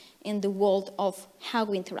tech, in the world of how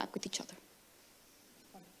we interact with each other.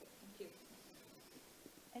 Wonderful, thank you.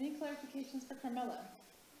 Any clarifications for Carmela?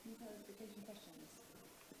 Any clarification questions?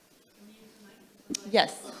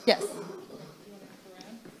 Yes, yes.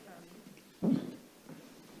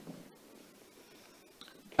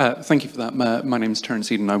 Thank you for that. My name is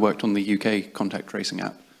Terence Eden. I worked on the UK contact tracing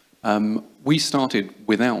app. We started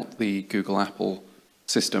without the Google Apple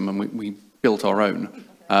system, and we built our own.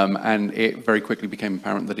 And it very quickly became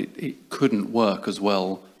apparent that it couldn't work as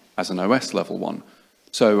well as an OS level one.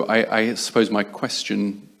 So I suppose my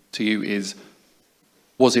question to you is,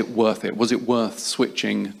 was it worth it? Was it worth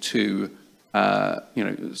switching to,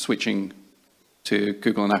 switching to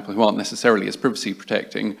Google and Apple, who aren't necessarily as privacy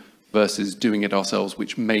protecting, versus doing it ourselves,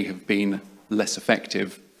 which may have been less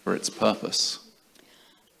effective for its purpose?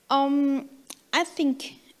 I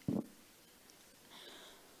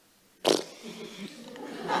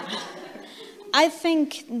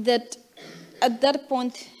think that at that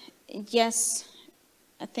point, yes,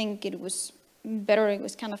 I think it was better, it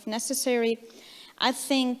was kind of necessary. I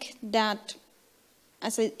think that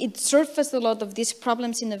it surfaced a lot of these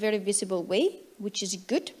problems in a very visible way, which is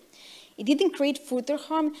good. It didn't create further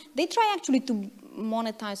harm. They try actually to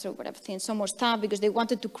monetize or whatever thing, some more stuff, because they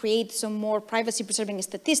wanted to create some more privacy-preserving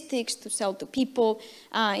statistics to sell to people.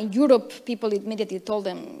 In Europe, people immediately told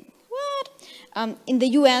them, what? In the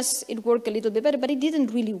US, it worked a little bit better, but it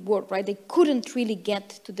didn't really work, right? They couldn't really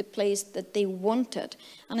get to the place that they wanted.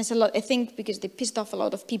 And it's a lot, I think, because they pissed off a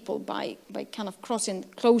lot of people by kind of closing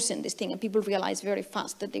this thing, and people realized very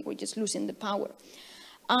fast that they were just losing the power.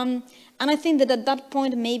 And I think that at that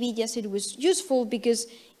point, maybe, yes, it was useful, because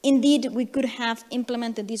indeed we could have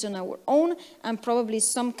implemented this on our own, and probably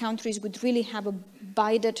some countries would really have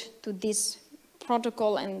abided to this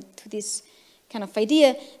protocol and to this kind of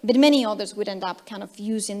idea, but many others would end up kind of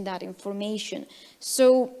using that information.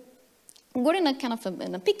 So we're in a kind of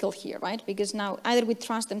in a pickle here, right? Because now either we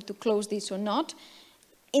trust them to close this or not.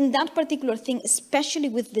 In that particular thing, especially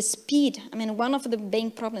with the speed, I mean, one of the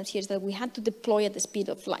main problems here is that we had to deploy at the speed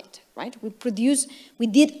of light, right? We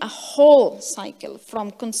did a whole cycle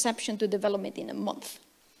from conception to development in a month.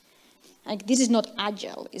 Like, this is not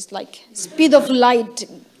agile. It's like speed of light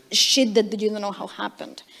shit that you don't know how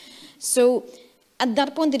happened. So at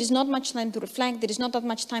that point, there is not much time to reflect. There is not that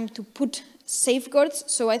much time to put safeguards.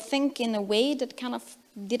 So I think in a way that kind of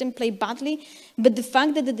didn't play badly, but the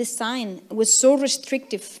fact that the design was so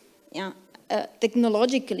restrictive,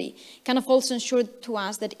 technologically, kind of also ensured to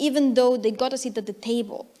us that even though they got a seat at the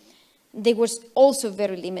table, they were also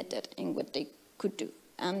very limited in what they could do.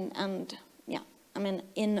 And yeah, I mean,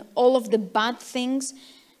 in all of the bad things,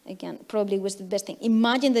 again, probably was the best thing.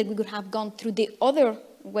 Imagine that we could have gone through the other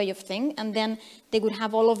way of thing, and then they would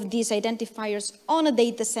have all of these identifiers on a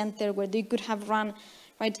data center where they could have run,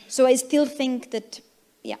 right? So I still think that,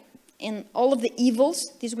 yeah, in all of the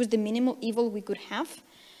evils, this was the minimal evil we could have.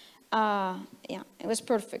 Yeah, it was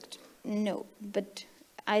perfect. No, but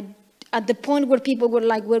at the point where people were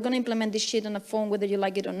like, we're going to implement this shit on a phone whether you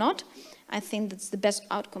like it or not, I think that's the best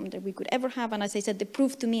outcome that we could ever have. And as I said, the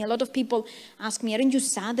proof to me, a lot of people ask me, aren't you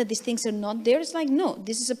sad that these things are not there? It's like, no,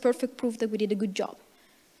 this is a perfect proof that we did a good job.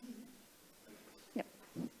 Yep.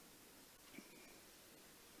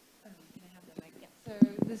 So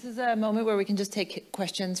this is a moment where we can just take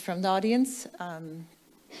questions from the audience.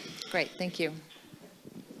 Great, thank you.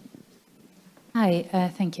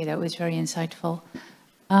 Hi, thank you. That was very insightful.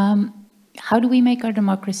 How do we make our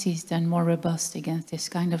democracies then more robust against this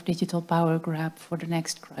kind of digital power grab for the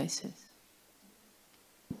next crisis?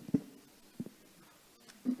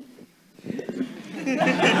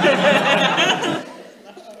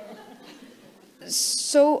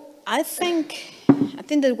 So I think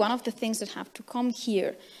that one of the things that have to come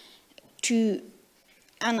here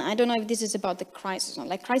and I don't know if this is about the crisis or not,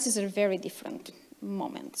 like crises are very different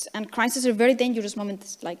moments, and crises are very dangerous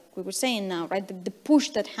moments, like we were saying now, right? The push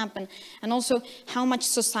that happened, and also how much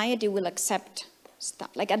society will accept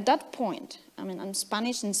stuff. Like at that point, I mean, in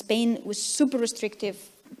Spanish in Spain was super restrictive,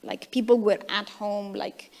 like people were at home,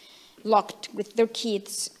 like locked with their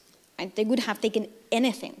kids, and they would have taken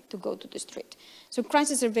anything to go to the street. So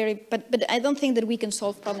crises are very, but I don't think that we can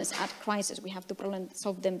solve problems at crisis. We have to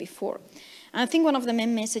solve them before. And I think one of the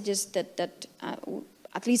main messages that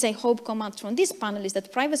at least I hope come out from this panel is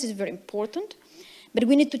that privacy is very important, but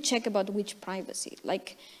we need to check about which privacy.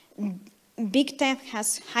 Like big tech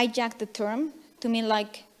has hijacked the term to mean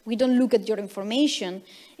like we don't look at your information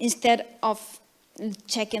instead of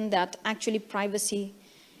checking that actually privacy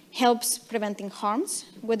helps preventing harms,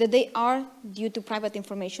 whether they are due to private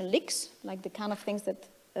information leaks, like the kind of things that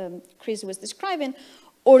Chris was describing,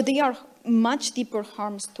 or they are much deeper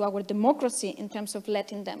harms to our democracy in terms of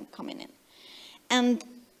letting them come in. And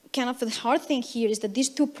kind of the hard thing here is that these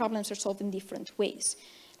two problems are solved in different ways.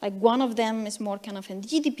 Like one of them is more kind of in the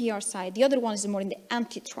GDPR side, the other one is more in the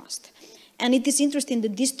antitrust. And it is interesting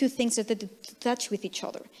that these two things are to touch with each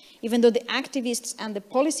other. Even though the activists and the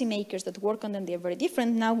policymakers that work on them, they are very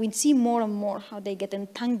different, now we see more and more how they get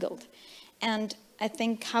entangled. And I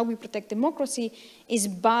think how we protect democracy is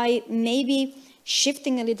by maybe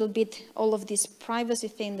shifting a little bit all of this privacy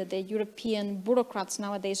thing that the European bureaucrats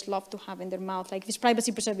nowadays love to have in their mouth, like this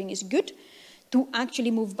privacy preserving is good, to actually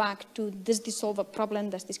move back to, does this solve a problem,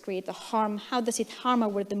 does this create a harm, how does it harm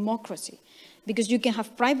our democracy? Because you can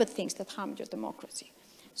have private things that harm your democracy.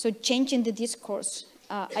 So changing the discourse,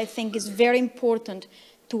 I think, is very important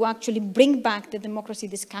to actually bring back the democracy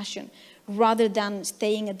discussion rather than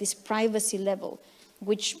staying at this privacy level,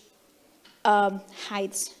 which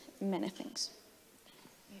hides many things.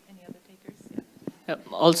 Any other takers?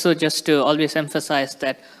 Also, just to always emphasize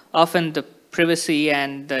that often the privacy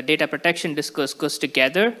and the data protection discourse goes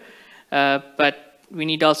together, but we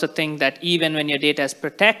need to also think that even when your data is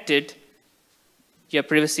protected, your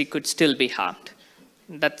privacy could still be harmed.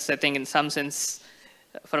 That's, I think, in some sense,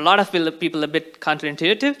 for a lot of people a bit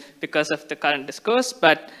counterintuitive because of the current discourse,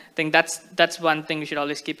 but I think that's one thing we should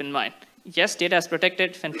always keep in mind. Yes, data is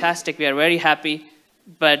protected, fantastic, we are very happy,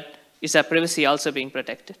 but is our privacy also being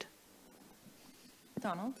protected?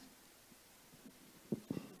 Donald?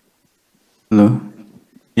 Hello.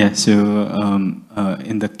 Yeah, so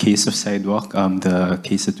in the case of Sidewalk, the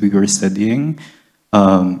case that we were studying,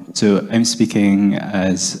 so I'm speaking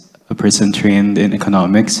as a person trained in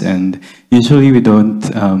economics, and usually we don't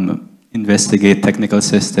investigate technical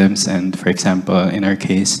systems, and for example, in our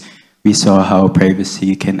case, we saw how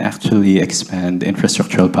privacy can actually expand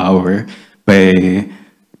infrastructural power by,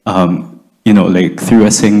 you know, like through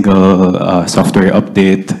a single software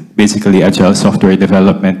update, basically agile software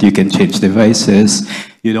development, you can change devices.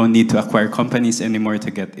 You don't need to acquire companies anymore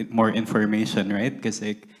to get more information, right? Because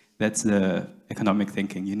like that's the economic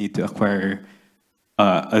thinking. You need to acquire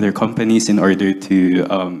other companies in order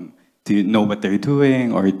to know what they're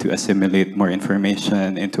doing or to assimilate more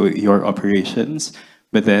information into your operations.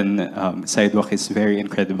 But then Sidewalk is very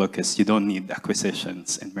incredible because you don't need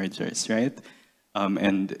acquisitions and mergers, right?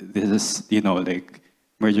 And this is, you know, like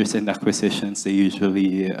mergers and acquisitions, they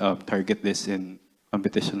usually target this in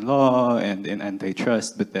competition law and in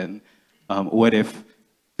antitrust, but then what if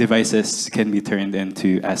devices can be turned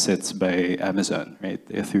into assets by Amazon, right,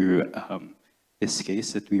 through this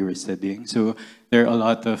case that we were studying. So there are a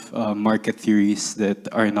lot of market theories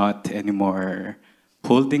that are not anymore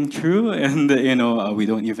holding true, and you know, we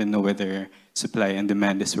don't even know whether supply and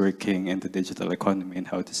demand is working in the digital economy and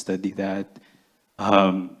how to study that.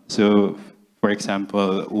 So, for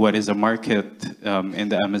example, what is a market in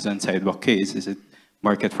the Amazon Sidewalk case? Is it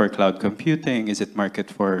market for cloud computing? Is it market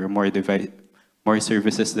for more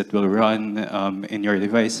services that will run in your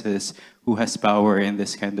devices? Who has power in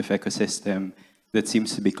this kind of ecosystem that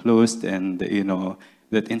seems to be closed, and you know,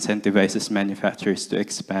 that incentivizes manufacturers to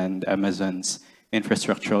expand Amazon's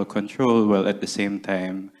infrastructural control while at the same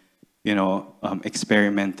time, you know,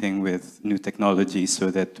 experimenting with new technologies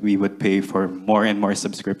so that we would pay for more and more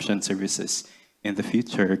subscription services in the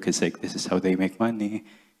future, because like this is how they make money.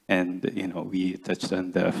 And you know, we touched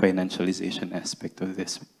on the financialization aspect of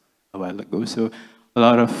this a while ago. So a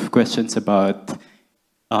lot of questions about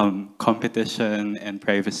competition and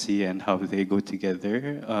privacy and how they go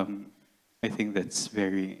together. I think that's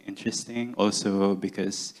very interesting also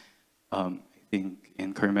because I think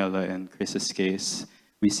in Carmela and Chris's case,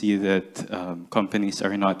 we see that companies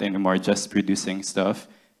are not anymore just producing stuff.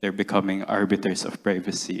 They're becoming arbiters of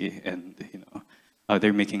privacy, and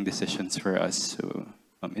they're making decisions for us. So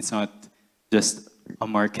it's not just a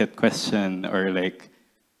market question, or like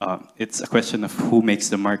it's a question of who makes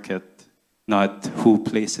the market, not who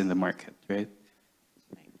plays in the market, right?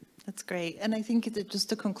 That's great. And I think just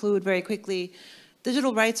to conclude very quickly,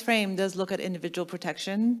 digital rights frame does look at individual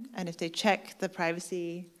protection, and if they check the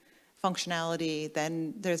privacy functionality,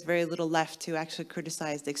 then there's very little left to actually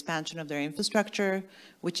criticize the expansion of their infrastructure,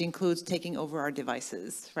 which includes taking over our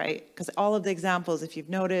devices, right? Because all of the examples, if you've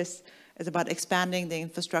noticed, is about expanding the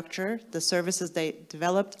infrastructure, the services they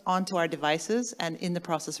developed onto our devices, and in the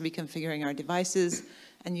process reconfiguring our devices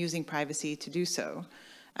and using privacy to do so.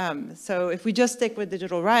 So if we just stick with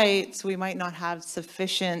digital rights, we might not have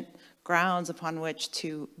sufficient grounds upon which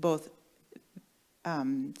to both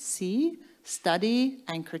see, study,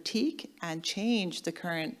 and critique, and change the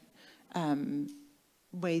current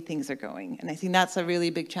way things are going. And I think that's a really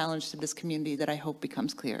big challenge to this community that I hope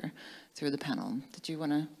becomes clear through the panel. Did you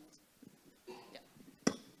want to?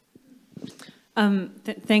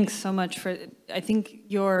 Thanks so much for, I think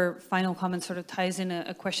your final comment sort of ties in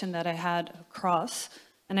a question that I had across.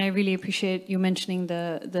 And I really appreciate you mentioning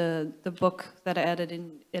the book that I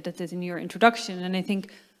edited in your introduction. And I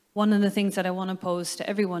think one of the things that I want to pose to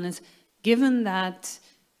everyone is, given that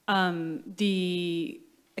the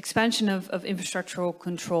expansion of infrastructural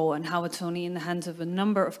control and how it's only in the hands of a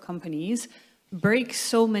number of companies breaks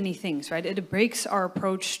so many things, right? It breaks our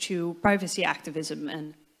approach to privacy activism.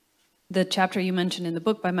 And the chapter you mentioned in the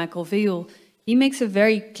book by Michael Veal, he makes a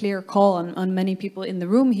very clear call on many people in the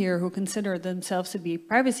room here who consider themselves to be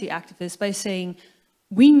privacy activists by saying,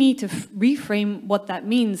 we need to reframe what that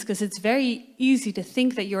means, because it's very easy to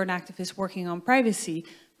think that you're an activist working on privacy,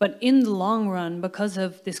 but in the long run, because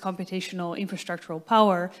of this computational infrastructural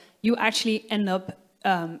power, you actually end up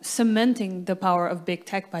cementing the power of big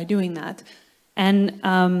tech by doing that. And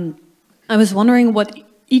I was wondering what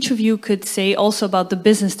each of you could say also about the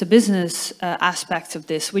business-to-business aspects of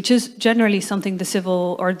this, which is generally something the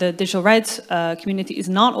civil or the digital rights community is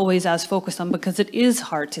not always as focused on, because it is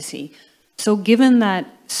hard to see. So given that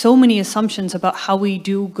so many assumptions about how we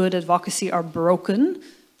do good advocacy are broken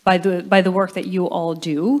by the work that you all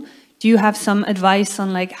do you have some advice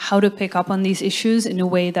on like how to pick up on these issues in a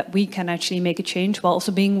way that we can actually make a change, while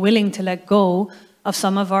also being willing to let go of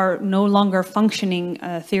some of our no longer functioning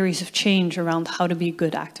theories of change around how to be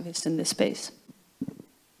good activists in this space?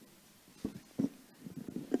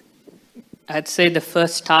 I'd say the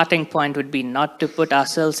first starting point would be not to put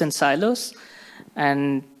ourselves in silos.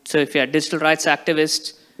 And so if you're a digital rights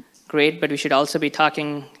activist, great, but we should also be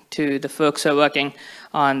talking to the folks who are working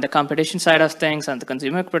on the competition side of things, on the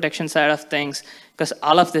consumer protection side of things, because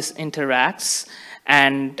all of this interacts.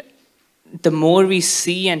 And the more we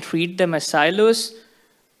see and treat them as silos,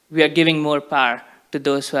 we are giving more power to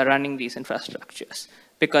those who are running these infrastructures,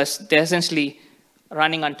 because they're essentially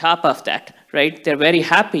running on top of that, right? They're very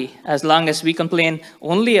happy as long as we complain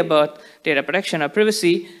only about data protection or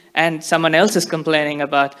privacy, and someone else is complaining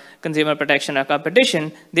about consumer protection or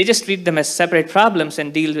competition. They just treat them as separate problems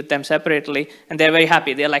and deal with them separately, and they're very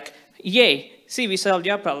happy. They're like, yay, see, we solved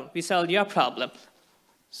your problem, we solved your problem.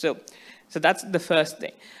 So that's the first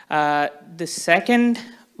thing. The second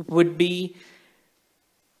would be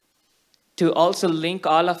to also link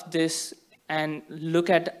all of this and look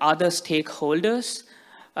at other stakeholders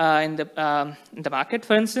in the market,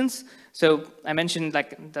 for instance. So I mentioned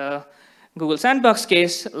like the Google Sandbox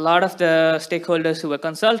case, a lot of the stakeholders who were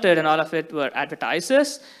consulted and all of it were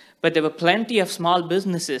advertisers, but there were plenty of small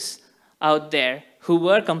businesses out there who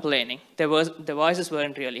were complaining. Their voices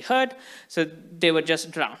weren't really heard, so they were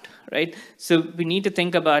just drowned, right? So we need to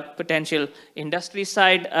think about potential industry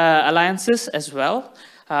side alliances as well.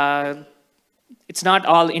 It's not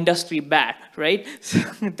all industry bad, right?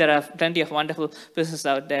 There are plenty of wonderful businesses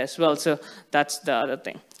out there as well, so that's the other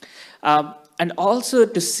thing. And also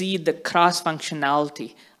to see the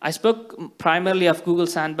cross-functionality. I spoke primarily of Google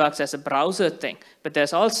Sandbox as a browser thing, but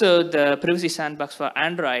there's also the Privacy Sandbox for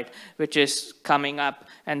Android, which is coming up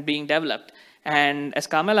and being developed. And as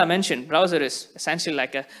Carmela mentioned, browser is essentially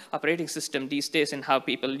like an operating system these days in how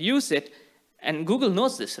people use it, and Google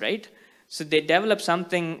knows this, right? So they develop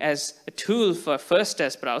something as a tool for first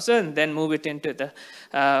as browser and then move it into the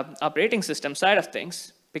operating system side of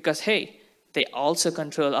things, because hey, they also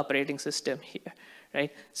control operating system here,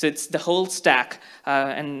 right? So it's the whole stack.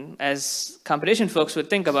 And as competition folks would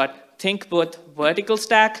think both vertical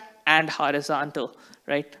stack and horizontal,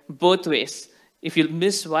 right? Both ways. If you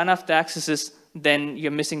miss one of the axes, then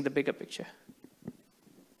you're missing the bigger picture.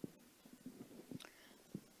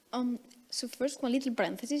 So first, one little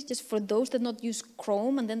parenthesis, just for those that not use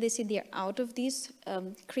Chrome and then they say they're out of this.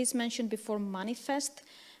 Chris mentioned before manifest.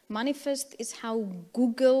 Manifest is how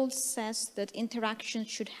Google says that interaction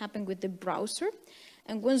should happen with the browser.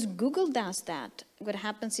 And once Google does that, what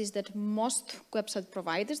happens is that most website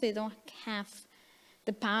providers, they don't have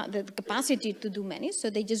the capacity to do many, so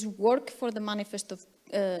they just work for the manifest of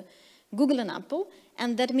Google and Apple,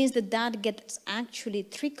 and that means that that gets actually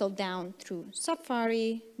trickled down through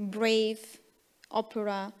Safari, Brave,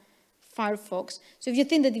 Opera, Firefox. So if you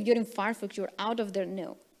think that if you're in Firefox, you're out of there,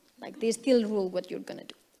 no. Like, they still rule what you're gonna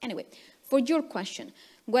do. Anyway, for your question,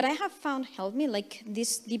 what I have found helped me, like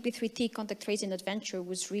this DP3T contact tracing adventure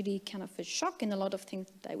was really kind of a shock in a lot of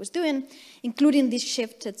things that I was doing, including this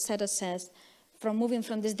shift that Seda says, from moving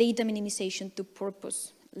from this data minimization to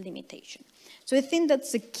purpose limitation. So I think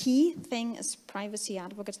that's a key thing as privacy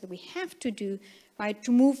advocates that we have to do, right,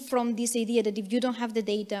 to move from this idea that if you don't have the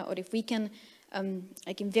data, or if we can,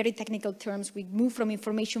 like in very technical terms, we move from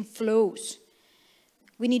information flows,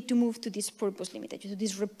 we need to move to this purpose limitation, to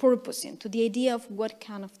this repurposing, to the idea of what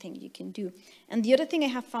kind of thing you can do. And the other thing I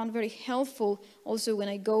have found very helpful also when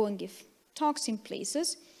I go and give talks in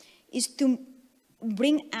places is to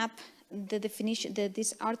bring up the definition,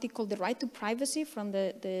 this article, The Right to Privacy from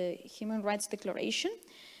the Human Rights Declaration.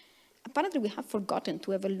 Apparently we have forgotten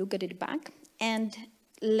to ever look at it back and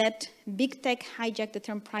let big tech hijack the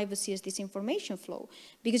term privacy as this information flow.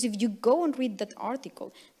 Because if you go and read that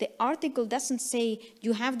article, the article doesn't say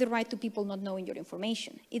you have the right to people not knowing your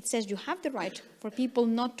information. It says you have the right for people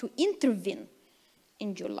not to intervene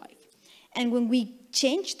in your life. And when we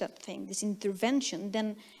change that thing, this intervention,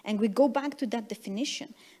 then, and we go back to that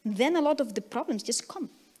definition, then a lot of the problems just come,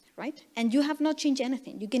 right? And you have not changed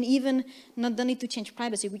anything. You can even don't need to change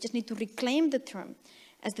privacy. We just need to reclaim the term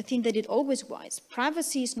as the thing that it always was.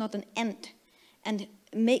 Privacy is not an end. And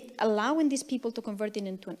allowing these people to convert it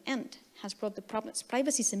into an end has brought the problems.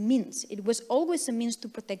 Privacy is a means. It was always a means to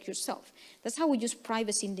protect yourself. That's how we use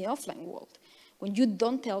privacy in the offline world. When you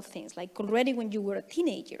don't tell things, like already when you were a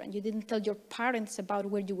teenager and you didn't tell your parents about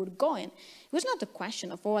where you were going, it was not a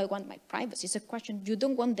question of, oh, I want my privacy. It's a question, you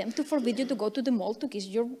don't want them to forbid you to go to the mall to kiss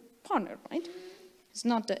your partner, right? It's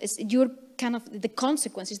not, you're kind of, the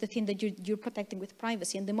consequence is the thing that you're protecting with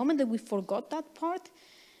privacy. And the moment that we forgot that part,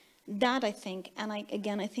 that I think, and I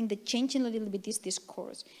think that changing a little bit this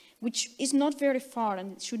discourse, which is not very far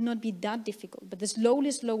and should not be that difficult, but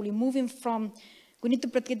slowly moving from we need to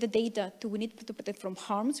protect the data to we need to protect from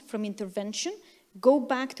harms, from intervention, go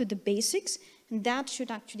back to the basics, and that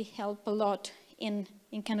should actually help a lot in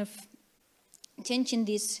kind of changing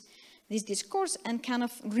this discourse and kind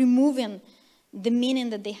of removing the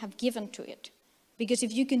meaning that they have given to it. Because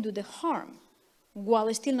if you can do the harm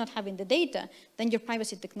while still not having the data, then your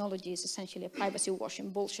privacy technology is essentially a privacy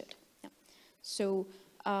washing bullshit. Yeah. So,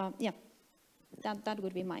 yeah, that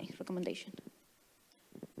would be my recommendation.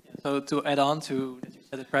 So to add on to that you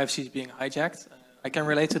said that privacy is being hijacked, I can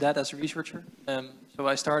relate to that as a researcher. So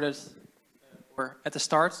I started, or at the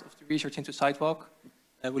start of the research into Sidewalk,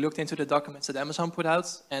 we looked into the documents that Amazon put out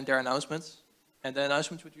and their announcements. And the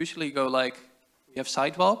announcements would usually go like, we have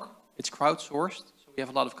Sidewalk, it's crowdsourced, so we have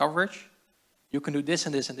a lot of coverage. You can do this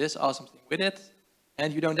and this and this awesome thing with it,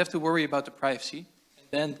 and you don't have to worry about the privacy. And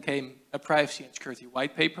then came a privacy and security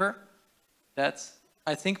white paper that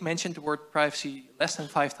I think mentioned the word privacy less than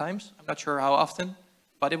 5 times. I'm not sure how often,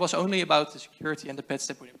 but it was only about the security and the pets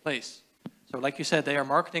they put in place. So like you said, they are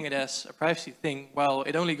marketing it as a privacy thing, while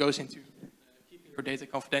it only goes into keeping your data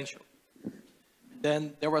confidential.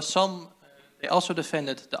 Then there was some, they also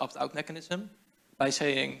defended the opt-out mechanism by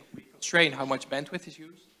saying we constrain how much bandwidth is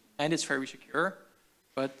used, and it's very secure.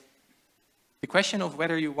 But the question of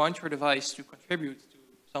whether you want your device to contribute to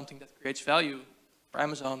something that creates value for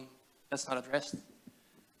Amazon, that's not addressed.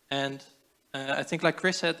 And I think, like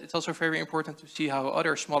Chris said, it's also very important to see how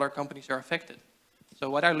other smaller companies are affected. So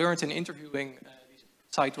what I learned in interviewing these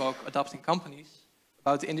Sidewalk adopting companies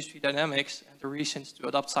about the industry dynamics and the reasons to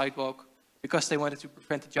adopt Sidewalk because they wanted to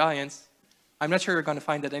prevent the giants, I'm not sure you're going to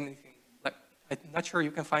find that anything. Like, I'm not sure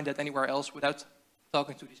you can find that anywhere else without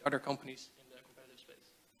talking to these other companies in the competitive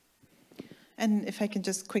space. And if I can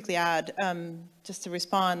just quickly add, just to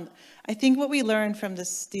respond, I think what we learned from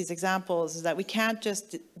these examples is that we can't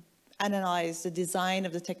just analyze the design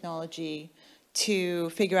of the technology to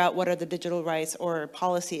figure out what are the digital rights or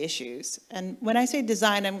policy issues. And when I say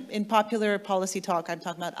design, in popular policy talk, I'm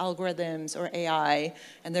talking about algorithms or AI,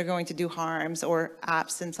 and they're going to do harms, or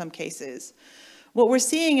apps in some cases. What we're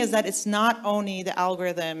seeing is that it's not only the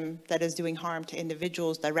algorithm that is doing harm to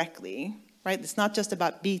individuals directly, right? It's not just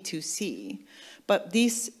about B2C, but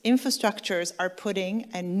these infrastructures are putting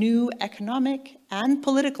a new economic and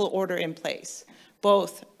political order in place,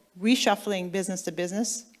 both reshuffling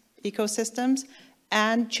business-to-business ecosystems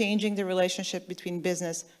and changing the relationship between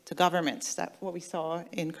business to governments. That's what we saw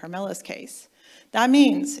in Carmela's case. That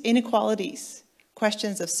means inequalities,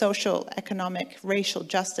 questions of social, economic, racial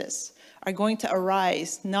justice are going to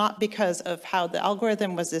arise not because of how the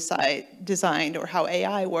algorithm was designed or how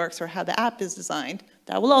AI works or how the app is designed.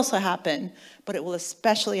 That will also happen, but it will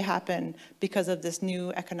especially happen because of this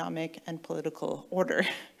new economic and political order.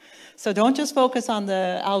 So don't just focus on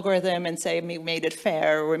the algorithm and say we made it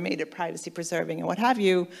fair or we made it privacy preserving and what have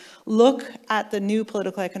you. Look at the new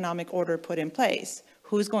political economic order put in place.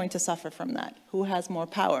 Who's going to suffer from that? Who has more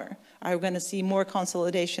power? Are we going to see more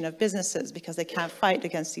consolidation of businesses because they can't fight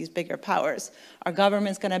against these bigger powers? Are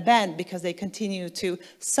governments going to bend because they continue to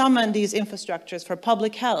summon these infrastructures for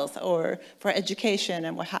public health or for education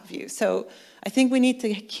and what have you? So I think we need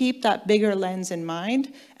to keep that bigger lens in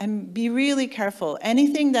mind and be really careful.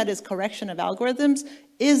 Anything that is correction of algorithms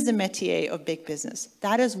is the métier of big business.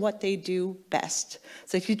 That is what they do best.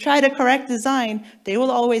 So if you try to correct design, they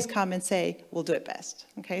will always come and say, we'll do it best.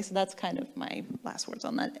 Okay, so that's kind of my last words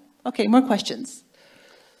on that. Okay, more questions?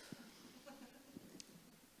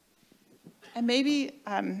 And maybe,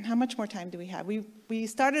 how much more time do we have? We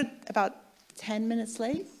started about 10 minutes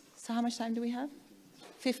late, so how much time do we have?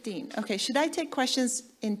 15. Okay, should I take questions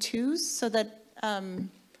in twos so that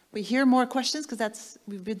we hear more questions? Because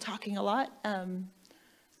we've been talking a lot.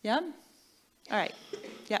 Yeah? All right.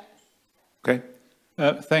 Yeah. Okay.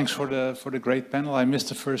 Thanks for the great panel. I missed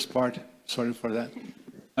the first part. Sorry for that.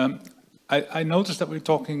 I noticed that we're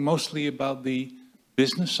talking mostly about the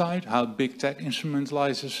business side, how big tech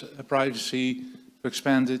instrumentalizes privacy to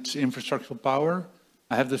expand its infrastructural power.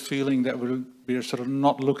 I have the feeling that we're sort of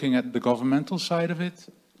not looking at the governmental side of it.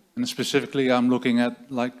 And specifically, I'm looking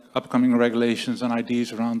at like upcoming regulations and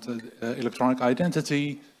ideas around electronic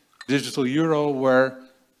identity, digital euro, where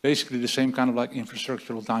basically the same kind of like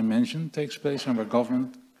infrastructural dimension takes place and where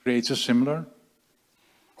government creates a similar,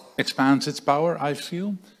 expands its power, I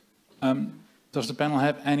feel. Does the panel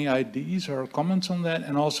have any ideas or comments on that?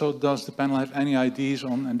 And also, does the panel have any ideas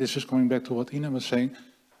on, and this is going back to what Ina was saying,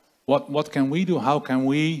 what can we do? How can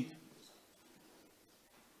we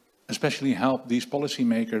especially help these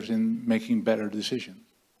policymakers in making better decisions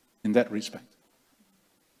in that respect?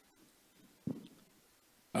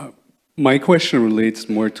 My question relates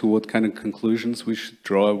more to what kind of conclusions we should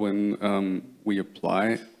draw when we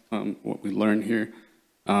apply what we learn here.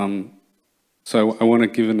 So I want to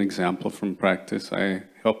give an example from practice. I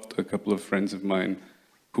helped a couple of friends of mine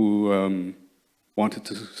who wanted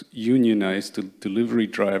to unionize the delivery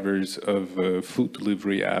drivers of food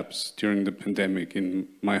delivery apps during the pandemic in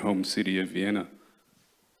my home city of Vienna.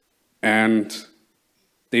 And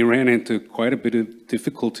they ran into quite a bit of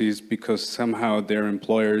difficulties because somehow their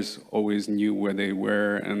employers always knew where they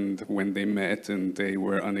were and when they met, and they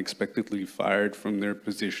were unexpectedly fired from their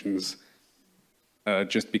positions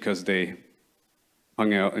just because they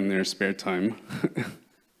hung out in their spare time.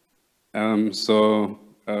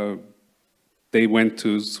 They went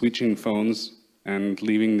to switching phones and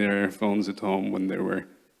leaving their phones at home when they were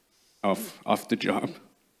off the job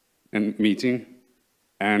and meeting,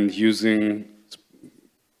 and using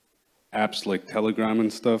apps like Telegram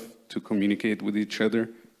and stuff to communicate with each other.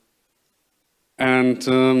 And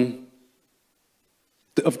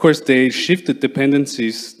of course, they shifted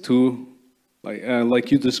dependencies to,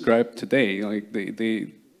 like you described today, like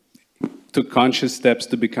they took conscious steps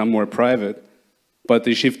to become more private, but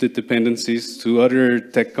they shifted dependencies to other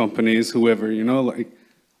tech companies, whoever, you know, like.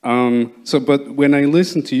 But when I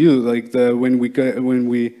listen to you, like when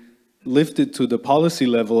we lift it to the policy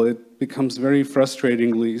level, it becomes very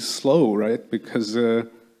frustratingly slow, right? Because the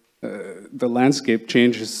landscape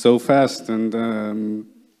changes so fast, and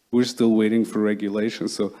we're still waiting for regulation.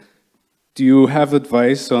 So, do you have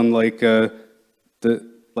advice on like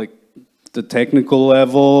the technical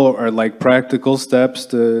level or like practical steps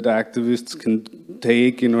that activists can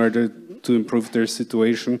take in order to improve their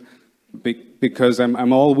situation? Because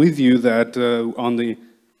I'm all with you that on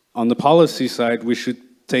the policy side, we should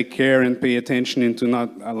take care and pay attention into not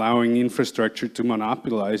allowing infrastructure to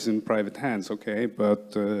monopolize in private hands, okay?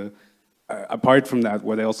 But apart from that,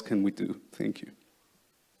 what else can we do? Thank you.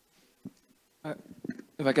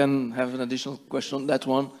 If I can have an additional question on that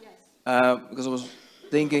one. Yes. Because I was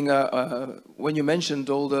thinking, when you mentioned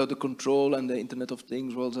all the control and the Internet of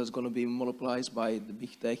Things world that's going to be monopolized by the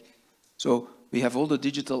big tech. So we have all the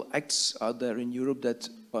digital acts out there in Europe that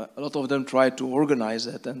a lot of them try to organize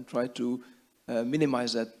that and try to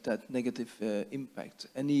minimize that negative impact.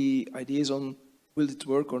 Any ideas on will it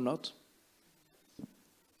work or not?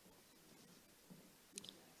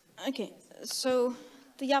 Okay, so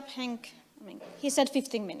to Jaap Henk, I mean, he said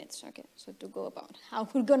 15 minutes, okay, so to go about how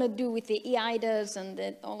we're going to do with the EIDAS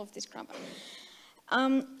and all of this crap.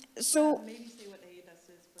 Maybe say what EIDAS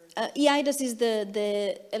is first. EIDAS is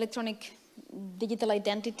the Electronic Digital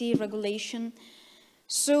Identity Regulation.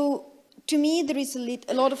 So to me, there is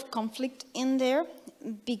a lot of conflict in there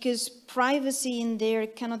because privacy in there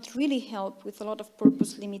cannot really help with a lot of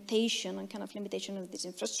purpose limitation and kind of limitation of this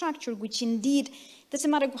infrastructure, which indeed, doesn't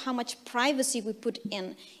matter how much privacy we put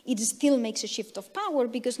in, it still makes a shift of power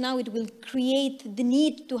because now it will create the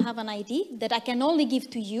need to have an ID that I can only give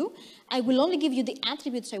to you. I will only give you the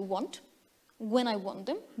attributes I want when I want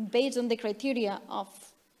them based on the criteria of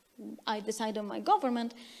I decide on my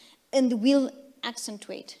government and will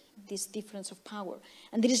accentuate this difference of power.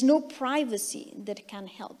 And there is no privacy that can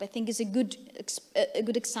help. I think it's a good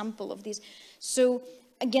example of this. So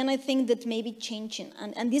again, I think that maybe changing,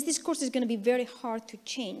 and this discourse is going to be very hard to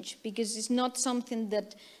change because it's not something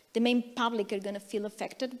that the main public are going to feel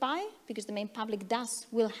affected by because the main public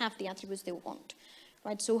will have the attributes they want,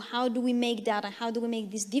 right? So how do we make that and how do we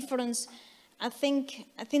make this difference? I think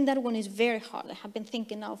that one is very hard. I have been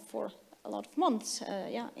thinking now for a lot of months,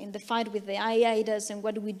 in the fight with the EIDAS and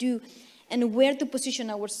what do we do and where to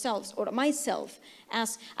position ourselves or myself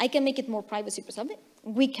as I can make it more privacy preserving.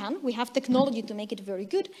 We have technology to make it very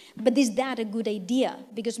good, but is that a good idea?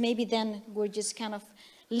 Because maybe then we're just kind of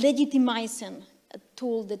legitimizing a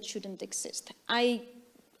tool that shouldn't exist. I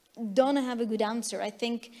don't have a good answer. I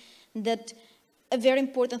think that a very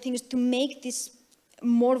important thing is to make this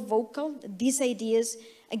more vocal, these ideas,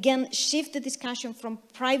 again, shift the discussion from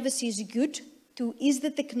privacy is good to is the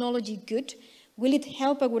technology good? Will it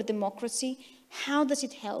help our democracy? How does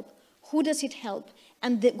it help? Who does it help?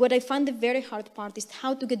 And what I find the very hard part is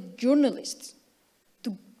how to get journalists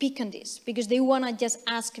to pick on this because they want to just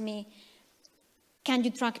ask me, can you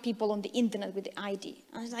track people on the internet with the ID?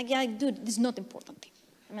 And I was like, yeah, dude, this is not important.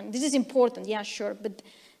 I mean, this is important, yeah, sure, but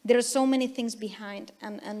there are so many things behind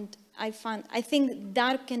and I think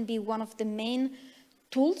that can be one of the main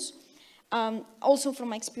tools. Also from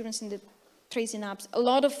my experience in the tracing apps, a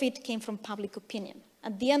lot of it came from public opinion.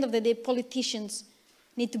 At the end of the day, politicians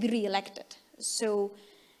need to be re-elected. So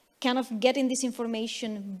kind of getting this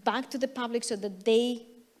information back to the public so that they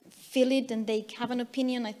feel it and they have an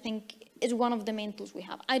opinion, I think is one of the main tools we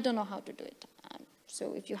have. I don't know how to do it.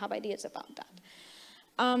 So if you have ideas about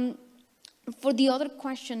that. For the other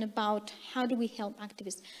question about how do we help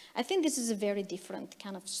activists, I think this is a very different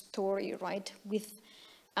kind of story, right? With,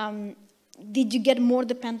 did you get more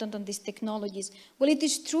dependent on these technologies? Well, it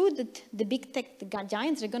is true that the big tech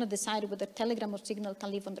giants are going to decide whether Telegram or Signal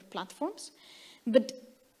can live on their platforms. But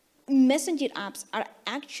messenger apps are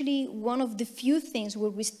actually one of the few things where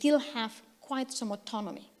we still have quite some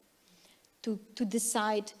autonomy to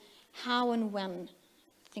decide how and when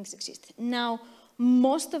things exist. Now,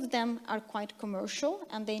 most of them are quite commercial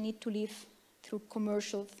and they need to live through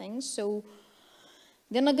commercial things. So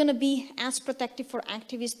they're not going to be as protective for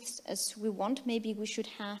activists as we want. Maybe we should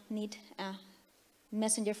need a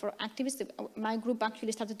messenger for activists. My group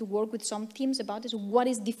actually started to work with some teams about this. What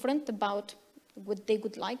is different about what they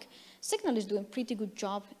would like? Signal is doing a pretty good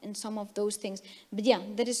job in some of those things. But yeah,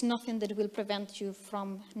 there is nothing that will prevent you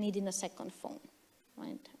from needing a second phone,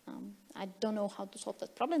 right? I don't know how to solve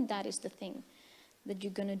that problem. That is the thing that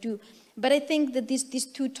you're going to do. But I think that these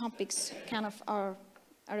two topics kind of are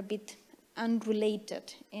a bit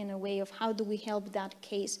unrelated in a way of how do we help that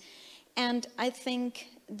case. And I think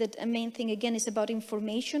that a main thing, again, is about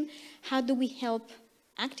information. How do we help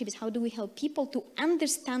activists? How do we help people to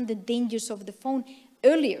understand the dangers of the phone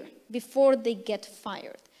earlier, before they get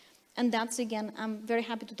fired? And that's, again, I'm very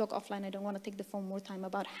happy to talk offline. I don't want to take the phone more time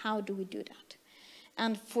about how do we do that.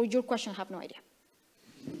 And for your question, I have no idea.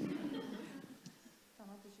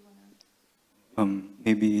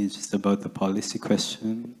 Maybe just about the policy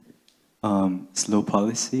question, slow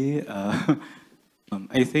policy.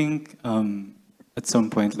 I think at some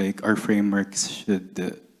point, like, our frameworks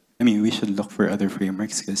should, we should look for other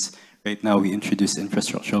frameworks because right now we introduce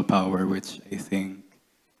infrastructural power, which I think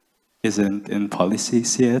isn't in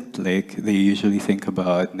policies yet. Like, they usually think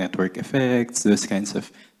about network effects, those kinds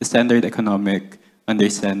of the standard economic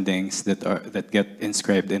understandings that get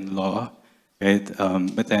inscribed in law, right?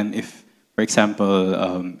 But then if, for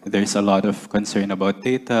example, there's a lot of concern about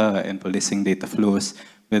data and policing data flows.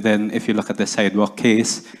 But then if you look at the sidewalk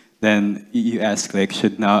case, then you ask, like,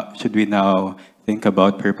 should we now think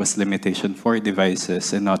about purpose limitation for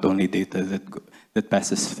devices and not only data that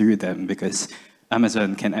passes through them, because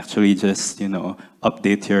Amazon can actually just,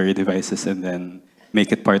 update your devices and then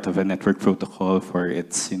make it part of a network protocol for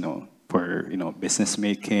its, business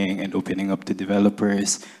making and opening up to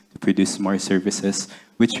developers to produce more services,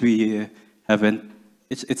 which we haven't.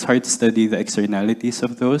 It's hard to study the externalities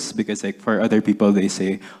of those, because like for other people, they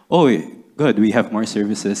say, oh, good, we have more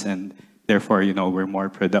services and therefore, we're more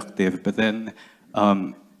productive. But then,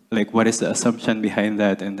 like, what is the assumption behind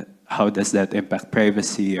that, and how does that impact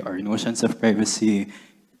privacy or notions of privacy?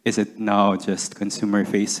 Is it now just consumer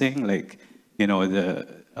facing? Like,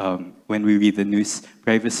 when we read the news,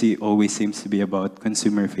 privacy always seems to be about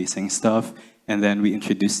consumer facing stuff. And then we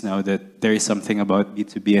introduce now that there is something about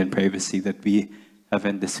B2B and privacy that we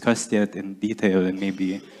haven't discussed yet in detail, and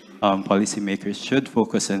maybe policymakers should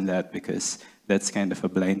focus on that, because that's kind of a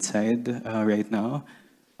blind side right now.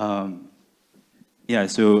 Yeah,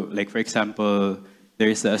 so like for example, there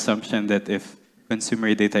is the assumption that if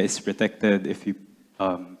consumer data is protected, if you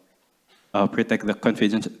protect the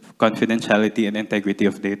confidentiality and integrity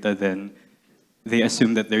of data, then they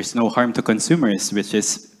assume that there's no harm to consumers, which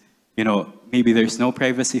is, maybe there's no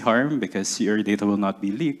privacy harm because your data will not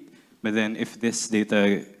be leaked. But then if this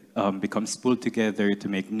data becomes pulled together to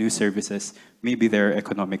make new services, maybe there are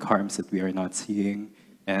economic harms that we are not seeing.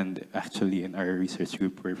 And actually in our research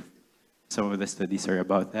group, some of the studies are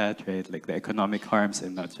about that, right? Like the economic harms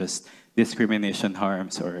and not just discrimination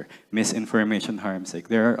harms or misinformation harms. Like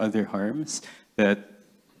there are other harms that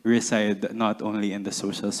reside not only in the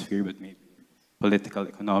social sphere, but maybe political,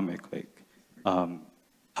 economic, like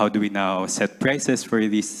how do we now set prices for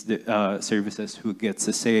these services? Who gets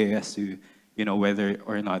a say as to, whether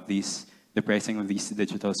or not the pricing of these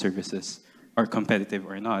digital services are competitive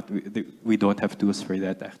or not? We don't have tools for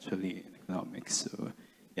that actually in economics. So,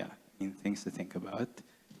 yeah, things to think about.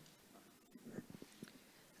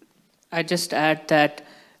 I just add that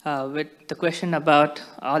with the question about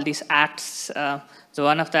all these acts, so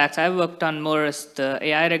one of the acts I worked on more is the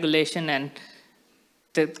AI regulation, and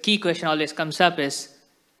the key question always comes up is,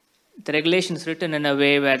 the regulation is written in a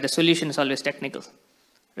way where the solution is always technical,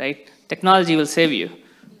 right? Technology will save you,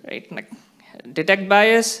 right? Like detect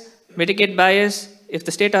bias, mitigate bias. If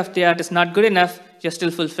the state of the art is not good enough, you're still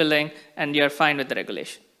fulfilling and you're fine with the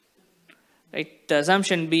regulation, right? The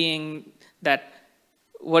assumption being that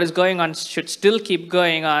what is going on should still keep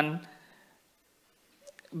going on,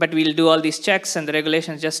 but we'll do all these checks and the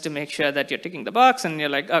regulations just to make sure that you're ticking the box, and you're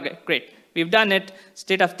like, okay, great, we've done it.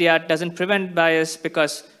 State of the art doesn't prevent bias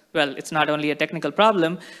because, well, it's not only a technical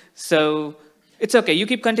problem, so it's okay, you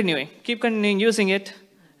keep continuing using it.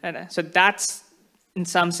 And so that's, in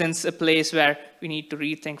some sense, a place where we need to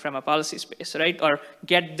rethink from a policy space, right? Or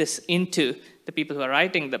get this into the people who are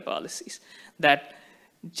writing the policies, that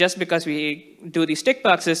just because we do these tick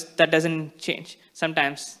boxes, that doesn't change.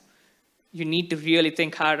 Sometimes you need to really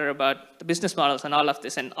think harder about the business models and all of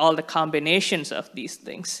this and all the combinations of these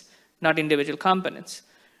things, not individual components,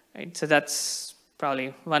 right? So that's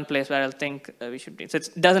probably one place where I'll think we should be. So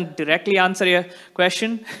it doesn't directly answer your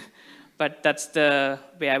question, but that's the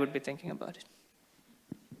way I would be thinking about it.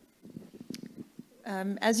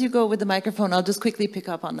 As you go with the microphone, I'll just quickly pick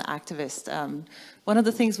up on the activist. One of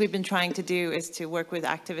the things we've been trying to do is to work with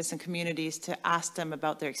activists and communities to ask them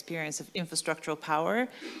about their experience of infrastructural power,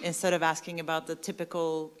 instead of asking about the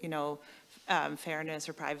typical, fairness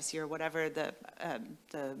or privacy or whatever the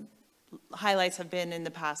highlights have been in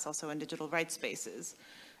the past, also in digital rights spaces.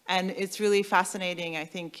 And it's really fascinating, I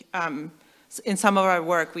think, in some of our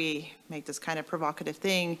work, we make this kind of provocative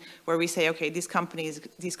thing where we say, okay, these companies,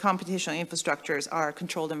 these computational infrastructures are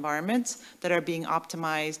controlled environments that are being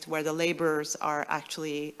optimized where the laborers are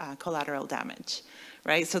actually collateral damage,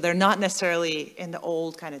 right? So they're not necessarily in the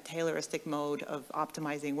old kind of Tayloristic mode of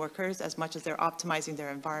optimizing workers as much as they're optimizing their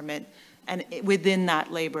environment, and within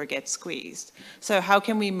that labor gets squeezed. So how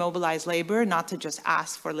can we mobilize labor, not to just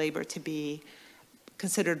ask for labor to be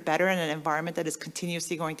considered better in an environment that is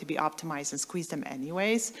continuously going to be optimized and squeeze them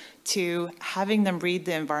anyways, to having them read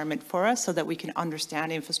the environment for us so that we can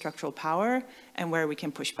understand infrastructural power and where we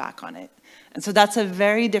can push back on it. And so that's a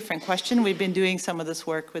very different question. We've been doing some of this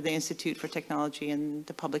work with the Institute for Technology and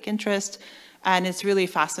the Public Interest, and it's really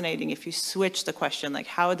fascinating if you switch the question, like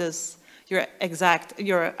how does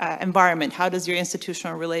your environment, how does your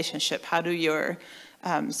institutional relationship, how do your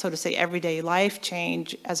so to say, everyday life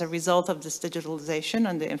change as a result of this digitalization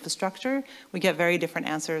and the infrastructure, we get very different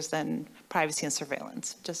answers than privacy and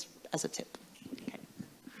surveillance, just as a tip. Okay.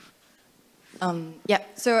 Yeah,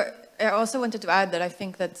 so I also wanted to add that I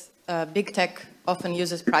think that big tech often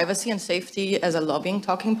uses privacy and safety as a lobbying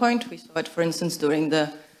talking point. We saw it, for instance, during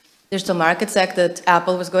the Digital Markets Act that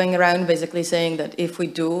Apple was going around basically saying that if we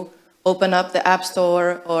do open up the App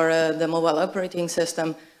Store or the mobile operating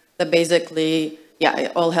system, that basically,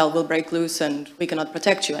 yeah, all hell will break loose and we cannot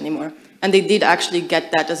protect you anymore. And they did actually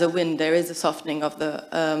get that as a win. There is a softening of the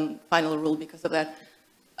final rule because of that.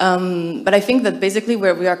 But I think that basically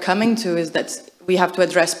where we are coming to is that we have to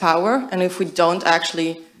address power, and if we don't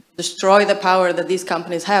actually destroy the power that these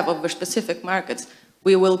companies have over specific markets,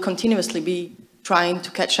 we will continuously be trying to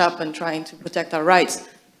catch up and trying to protect our rights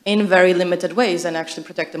in very limited ways and actually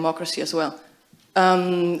protect democracy as well.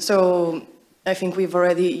 So I think you've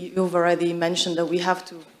already mentioned that we have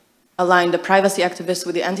to align the privacy activists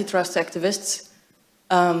with the antitrust activists.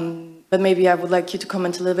 But maybe I would like you to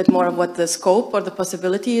comment a little bit more of what the scope or the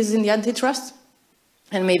possibility is in the antitrust.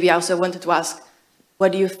 And maybe I also wanted to ask,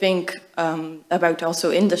 what do you think about also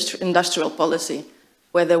industrial policy,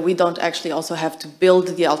 whether we don't actually also have to build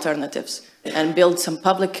the alternatives and build some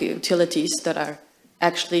public utilities that are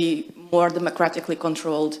actually more democratically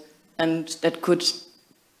controlled and that could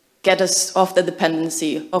get us off the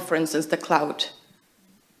dependency of, for instance, the cloud?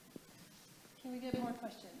 Can we get more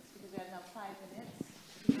questions? Because we have now 5 minutes.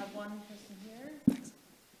 We have one person here.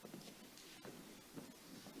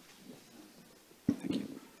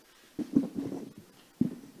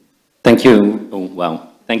 Thank you. Oh, wow.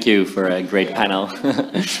 Thank you for a great panel.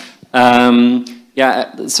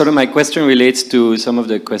 Yeah, sort of my question relates to some of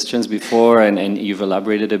the questions before, and you've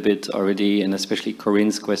elaborated a bit already, and especially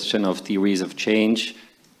Corinne's question of theories of change.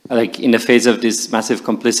 Like in the face of this massive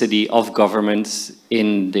complicity of governments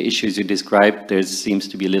in the issues you described, there seems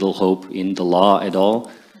to be little hope in the law at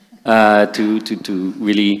all to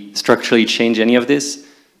really structurally change any of this.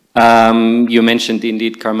 You mentioned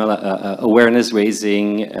indeed, Carmela, awareness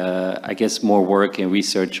raising, I guess more work and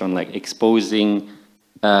research on like exposing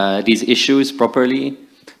these issues properly.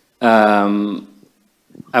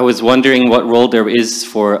 I was wondering what role there is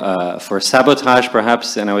for sabotage,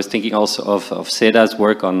 perhaps, and I was thinking also of Seda's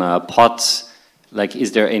work on POTS. Like,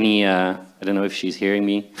 is there any, I don't know if she's hearing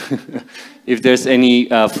me, if there's any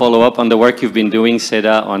follow-up on the work you've been doing,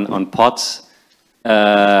 Seda, on POTS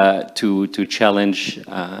to challenge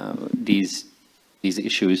these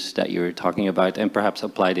issues that you're talking about, and perhaps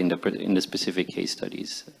applied in the specific case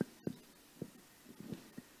studies.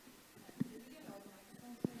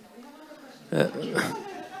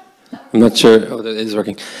 I'm not sure. Oh, that is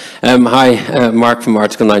working. Hi, Mark from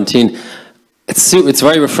Article 19. It's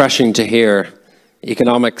very refreshing to hear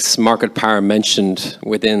economics, market power mentioned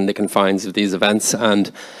within the confines of these events.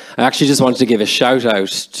 And I actually just wanted to give a shout out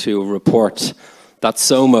to a report that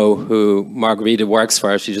Somo, who Margarita works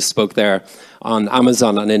for, she just spoke there, on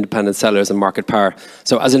Amazon and independent sellers and market power.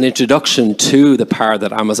 So as an introduction to the power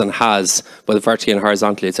that Amazon has, both vertically and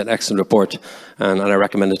horizontally, it's an excellent report. And I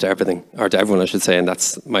recommend it to everything, or to everyone, I should say, and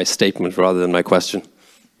that's my statement rather than my question.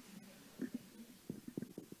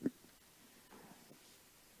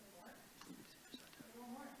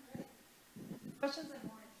 Questions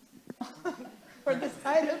for this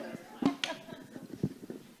item?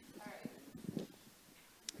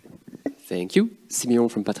 Thank you. Simeon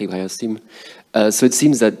from Patrick Breyer's team. So it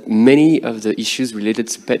seems that many of the issues related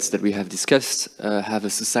to pets that we have discussed have a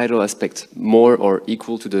societal aspect more or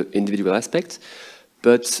equal to the individual aspect,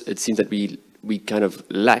 but it seems that we kind of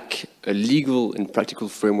lack a legal and practical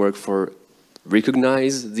framework for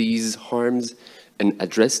recognize these harms and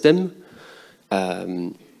address them.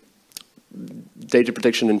 Data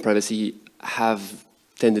protection and privacy have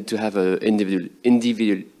tended to have an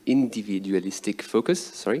individualistic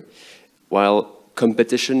focus, while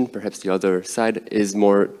competition, perhaps the other side, is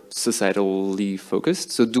more societally focused.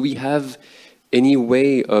 So do we have any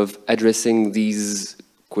way of addressing these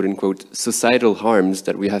quote-unquote societal harms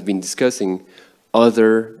that we have been discussing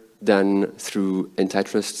other than through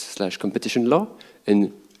antitrust/competition law?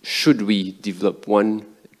 And should we develop one,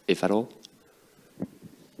 if at all?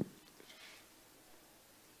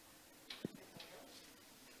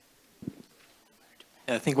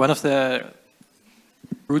 I think one of the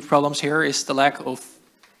root problems here is the lack of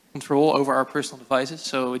control over our personal devices.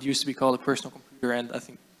 So it used to be called a personal computer, and I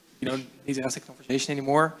think you don't need to have that conversation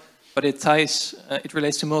anymore. But it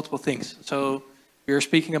relates to multiple things. So we are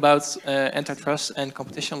speaking about antitrust and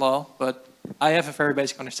competition law, but I have a very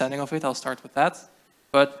basic understanding of it. I'll start with that.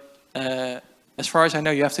 But as far as I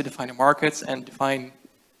know, you have to define a market and define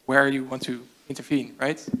where you want to intervene,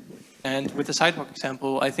 right? And with the sidewalk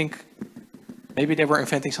example, I think maybe they were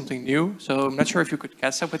inventing something new, so I'm not sure if you could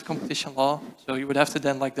catch up with competition law. So you would have to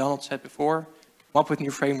then, like Donald said before, come up with new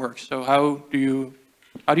frameworks. So how do you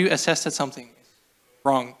assess that something is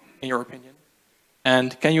wrong, in your opinion?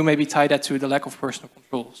 And can you maybe tie that to the lack of personal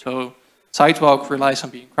control? So Sidewalk relies on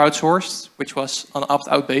being crowdsourced, which was on an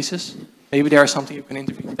opt-out basis. Maybe there's something you can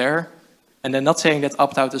intervene there. And then not saying that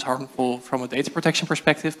opt-out is harmful from a data protection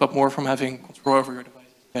perspective, but more from having control over your device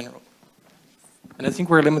in general. And I think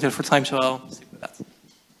we're limited for time, so I'll stick with that.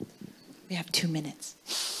 We have 2 minutes.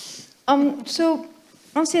 So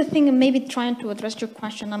honestly, I think maybe trying to address your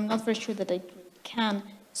question, I'm not very sure that I can.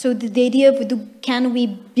 So the idea of can we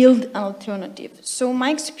build an alternative? So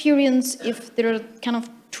my experience, if there are kind of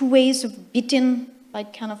 2 ways of beating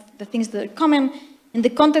like kind of the things that are common, in the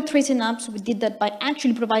contact tracing apps, we did that by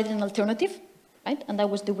actually providing an alternative, right? And that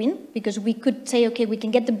was the win, because we could say, okay, we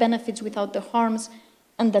can get the benefits without the harms,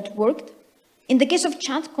 and that worked. In the case of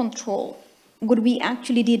chat control, what we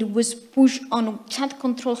actually did was push on chat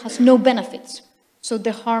control has no benefits, so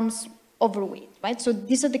the harms overweight, right? So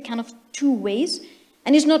these are the kind of 2 ways,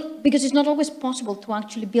 and it's not, because it's not always possible to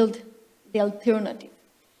actually build the alternative.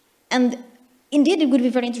 And indeed, it would be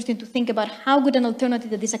very interesting to think about how would an alternative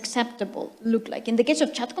that is acceptable look like. In the case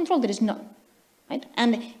of chat control, there is none, right?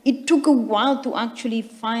 And it took a while to actually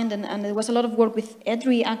find, and there was a lot of work with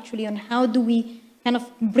EDRI actually on how do we kind of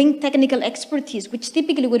bring technical expertise, which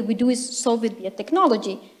typically what we do is solve it via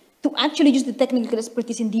technology, to actually use the technical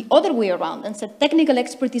expertise in the other way around and say technical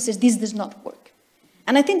expertise says this does not work.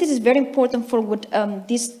 And I think this is very important for what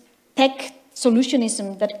this tech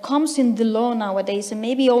solutionism that comes in the law nowadays, and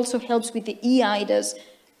maybe also helps with the eIDAS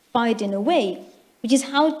fight in a way, which is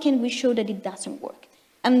how can we show that it doesn't work?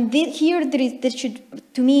 And here,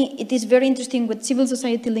 to me, it is very interesting what civil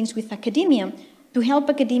society links with academia to help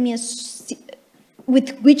academia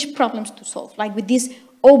with which problems to solve, like with this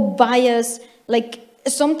bias, like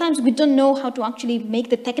sometimes we don't know how to actually make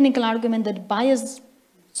the technical argument that bias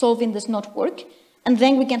solving does not work. And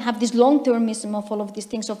then we can have this long-termism of all of these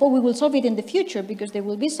things of, we will solve it in the future because there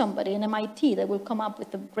will be somebody in MIT that will come up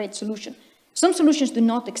with a great solution. Some solutions do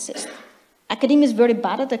not exist. Academia is very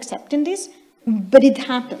bad at accepting this, but it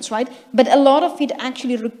happens, right? But a lot of it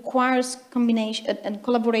actually requires combination and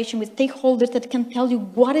collaboration with stakeholders that can tell you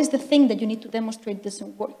what is the thing that you need to demonstrate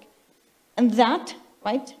doesn't work. And that,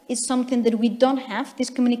 right, is something that we don't have,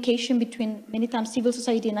 this communication between many times civil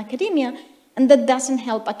society and academia, and that doesn't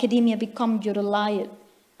help academia become your ally.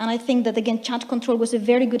 And I think that, again, chat control was a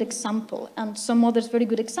very good example, and some others very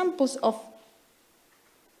good examples of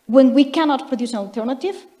when we cannot produce an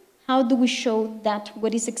alternative, how do we show that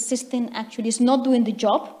what is existing actually is not doing the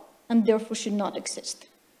job and therefore should not exist?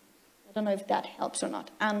 I don't know if that helps or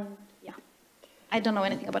not. And yeah, I don't know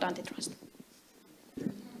anything about antitrust.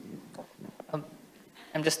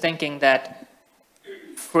 I'm just thinking that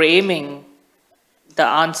framing the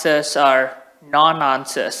answers or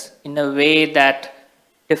non-answers in a way that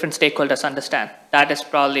different stakeholders understand. That is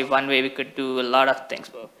probably one way we could do a lot of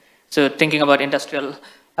things. So thinking about industrial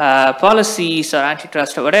policies or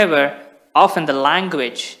antitrust or whatever, often the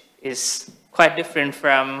language is quite different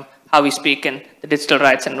from how we speak in the digital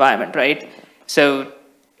rights environment, right? So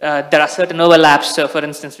there are certain overlaps. So for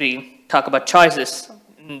instance, we talk about choices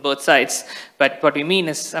on both sides, but what we mean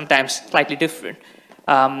is sometimes slightly different.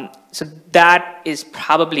 So that is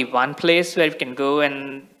probably one place where we can go,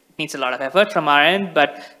 and needs a lot of effort from our end,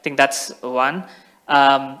 but I think that's one.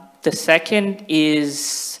 The second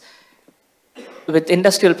is with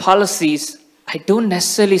industrial policies, I don't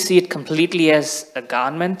necessarily see it completely as a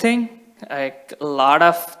government thing. Like a lot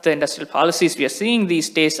of the industrial policies we are seeing these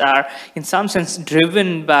days are in some sense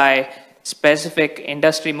driven by specific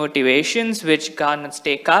industry motivations which governments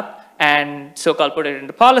take up and so-called put it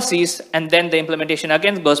into policies, and then the implementation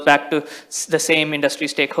again goes back to the same industry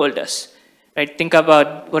stakeholders. Right? Think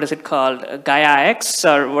about, what is it called, Gaia X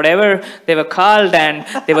or whatever they were called, and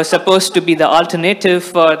they were supposed to be the alternative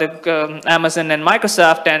for the Amazon and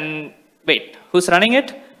Microsoft, and wait, who's running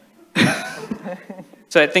it?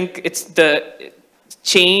 So I think it's the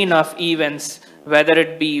chain of events, whether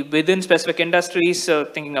it be within specific industries, so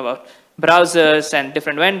thinking about browsers and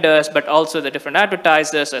different vendors, but also the different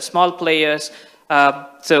advertisers or small players.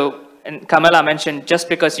 And Kamala mentioned just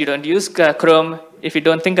because you don't use Chrome, if you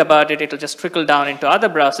don't think about it, it'll just trickle down into other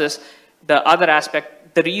browsers. The other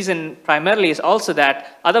aspect, the reason primarily is also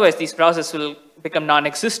that otherwise these browsers will become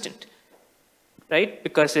non-existent, right?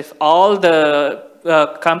 Because if all the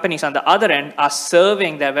companies on the other end are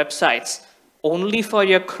serving their websites only for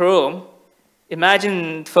your Chrome,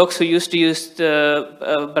 imagine folks who used to use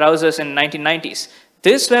the browsers in 1990s.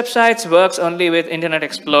 This website works only with Internet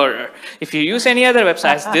Explorer. If you use any other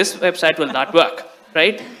websites, this website will not work,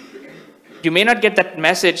 right? You may not get that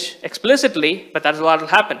message explicitly, but that's what will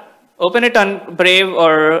happen. Open it on Brave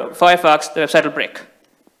or Firefox, the website will break.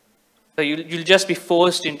 So you'll just be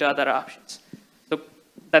forced into other options. So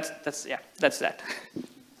that's that.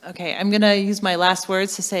 Okay, I'm going to use my last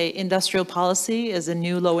words to say industrial policy is a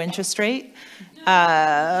new low interest rate.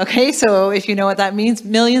 Okay, so if you know what that means,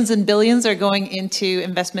 millions and billions are going into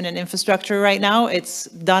investment in infrastructure right now. It's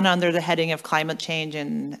done under the heading of climate change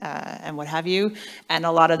and what have you, and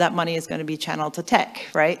a lot of that money is going to be channeled to tech,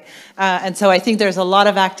 right? And so I think there's a lot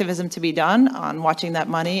of activism to be done on watching that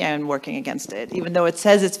money and working against it. Even though it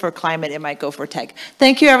says it's for climate, it might go for tech.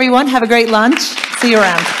 Thank you, everyone. Have a great lunch. See you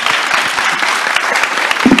around.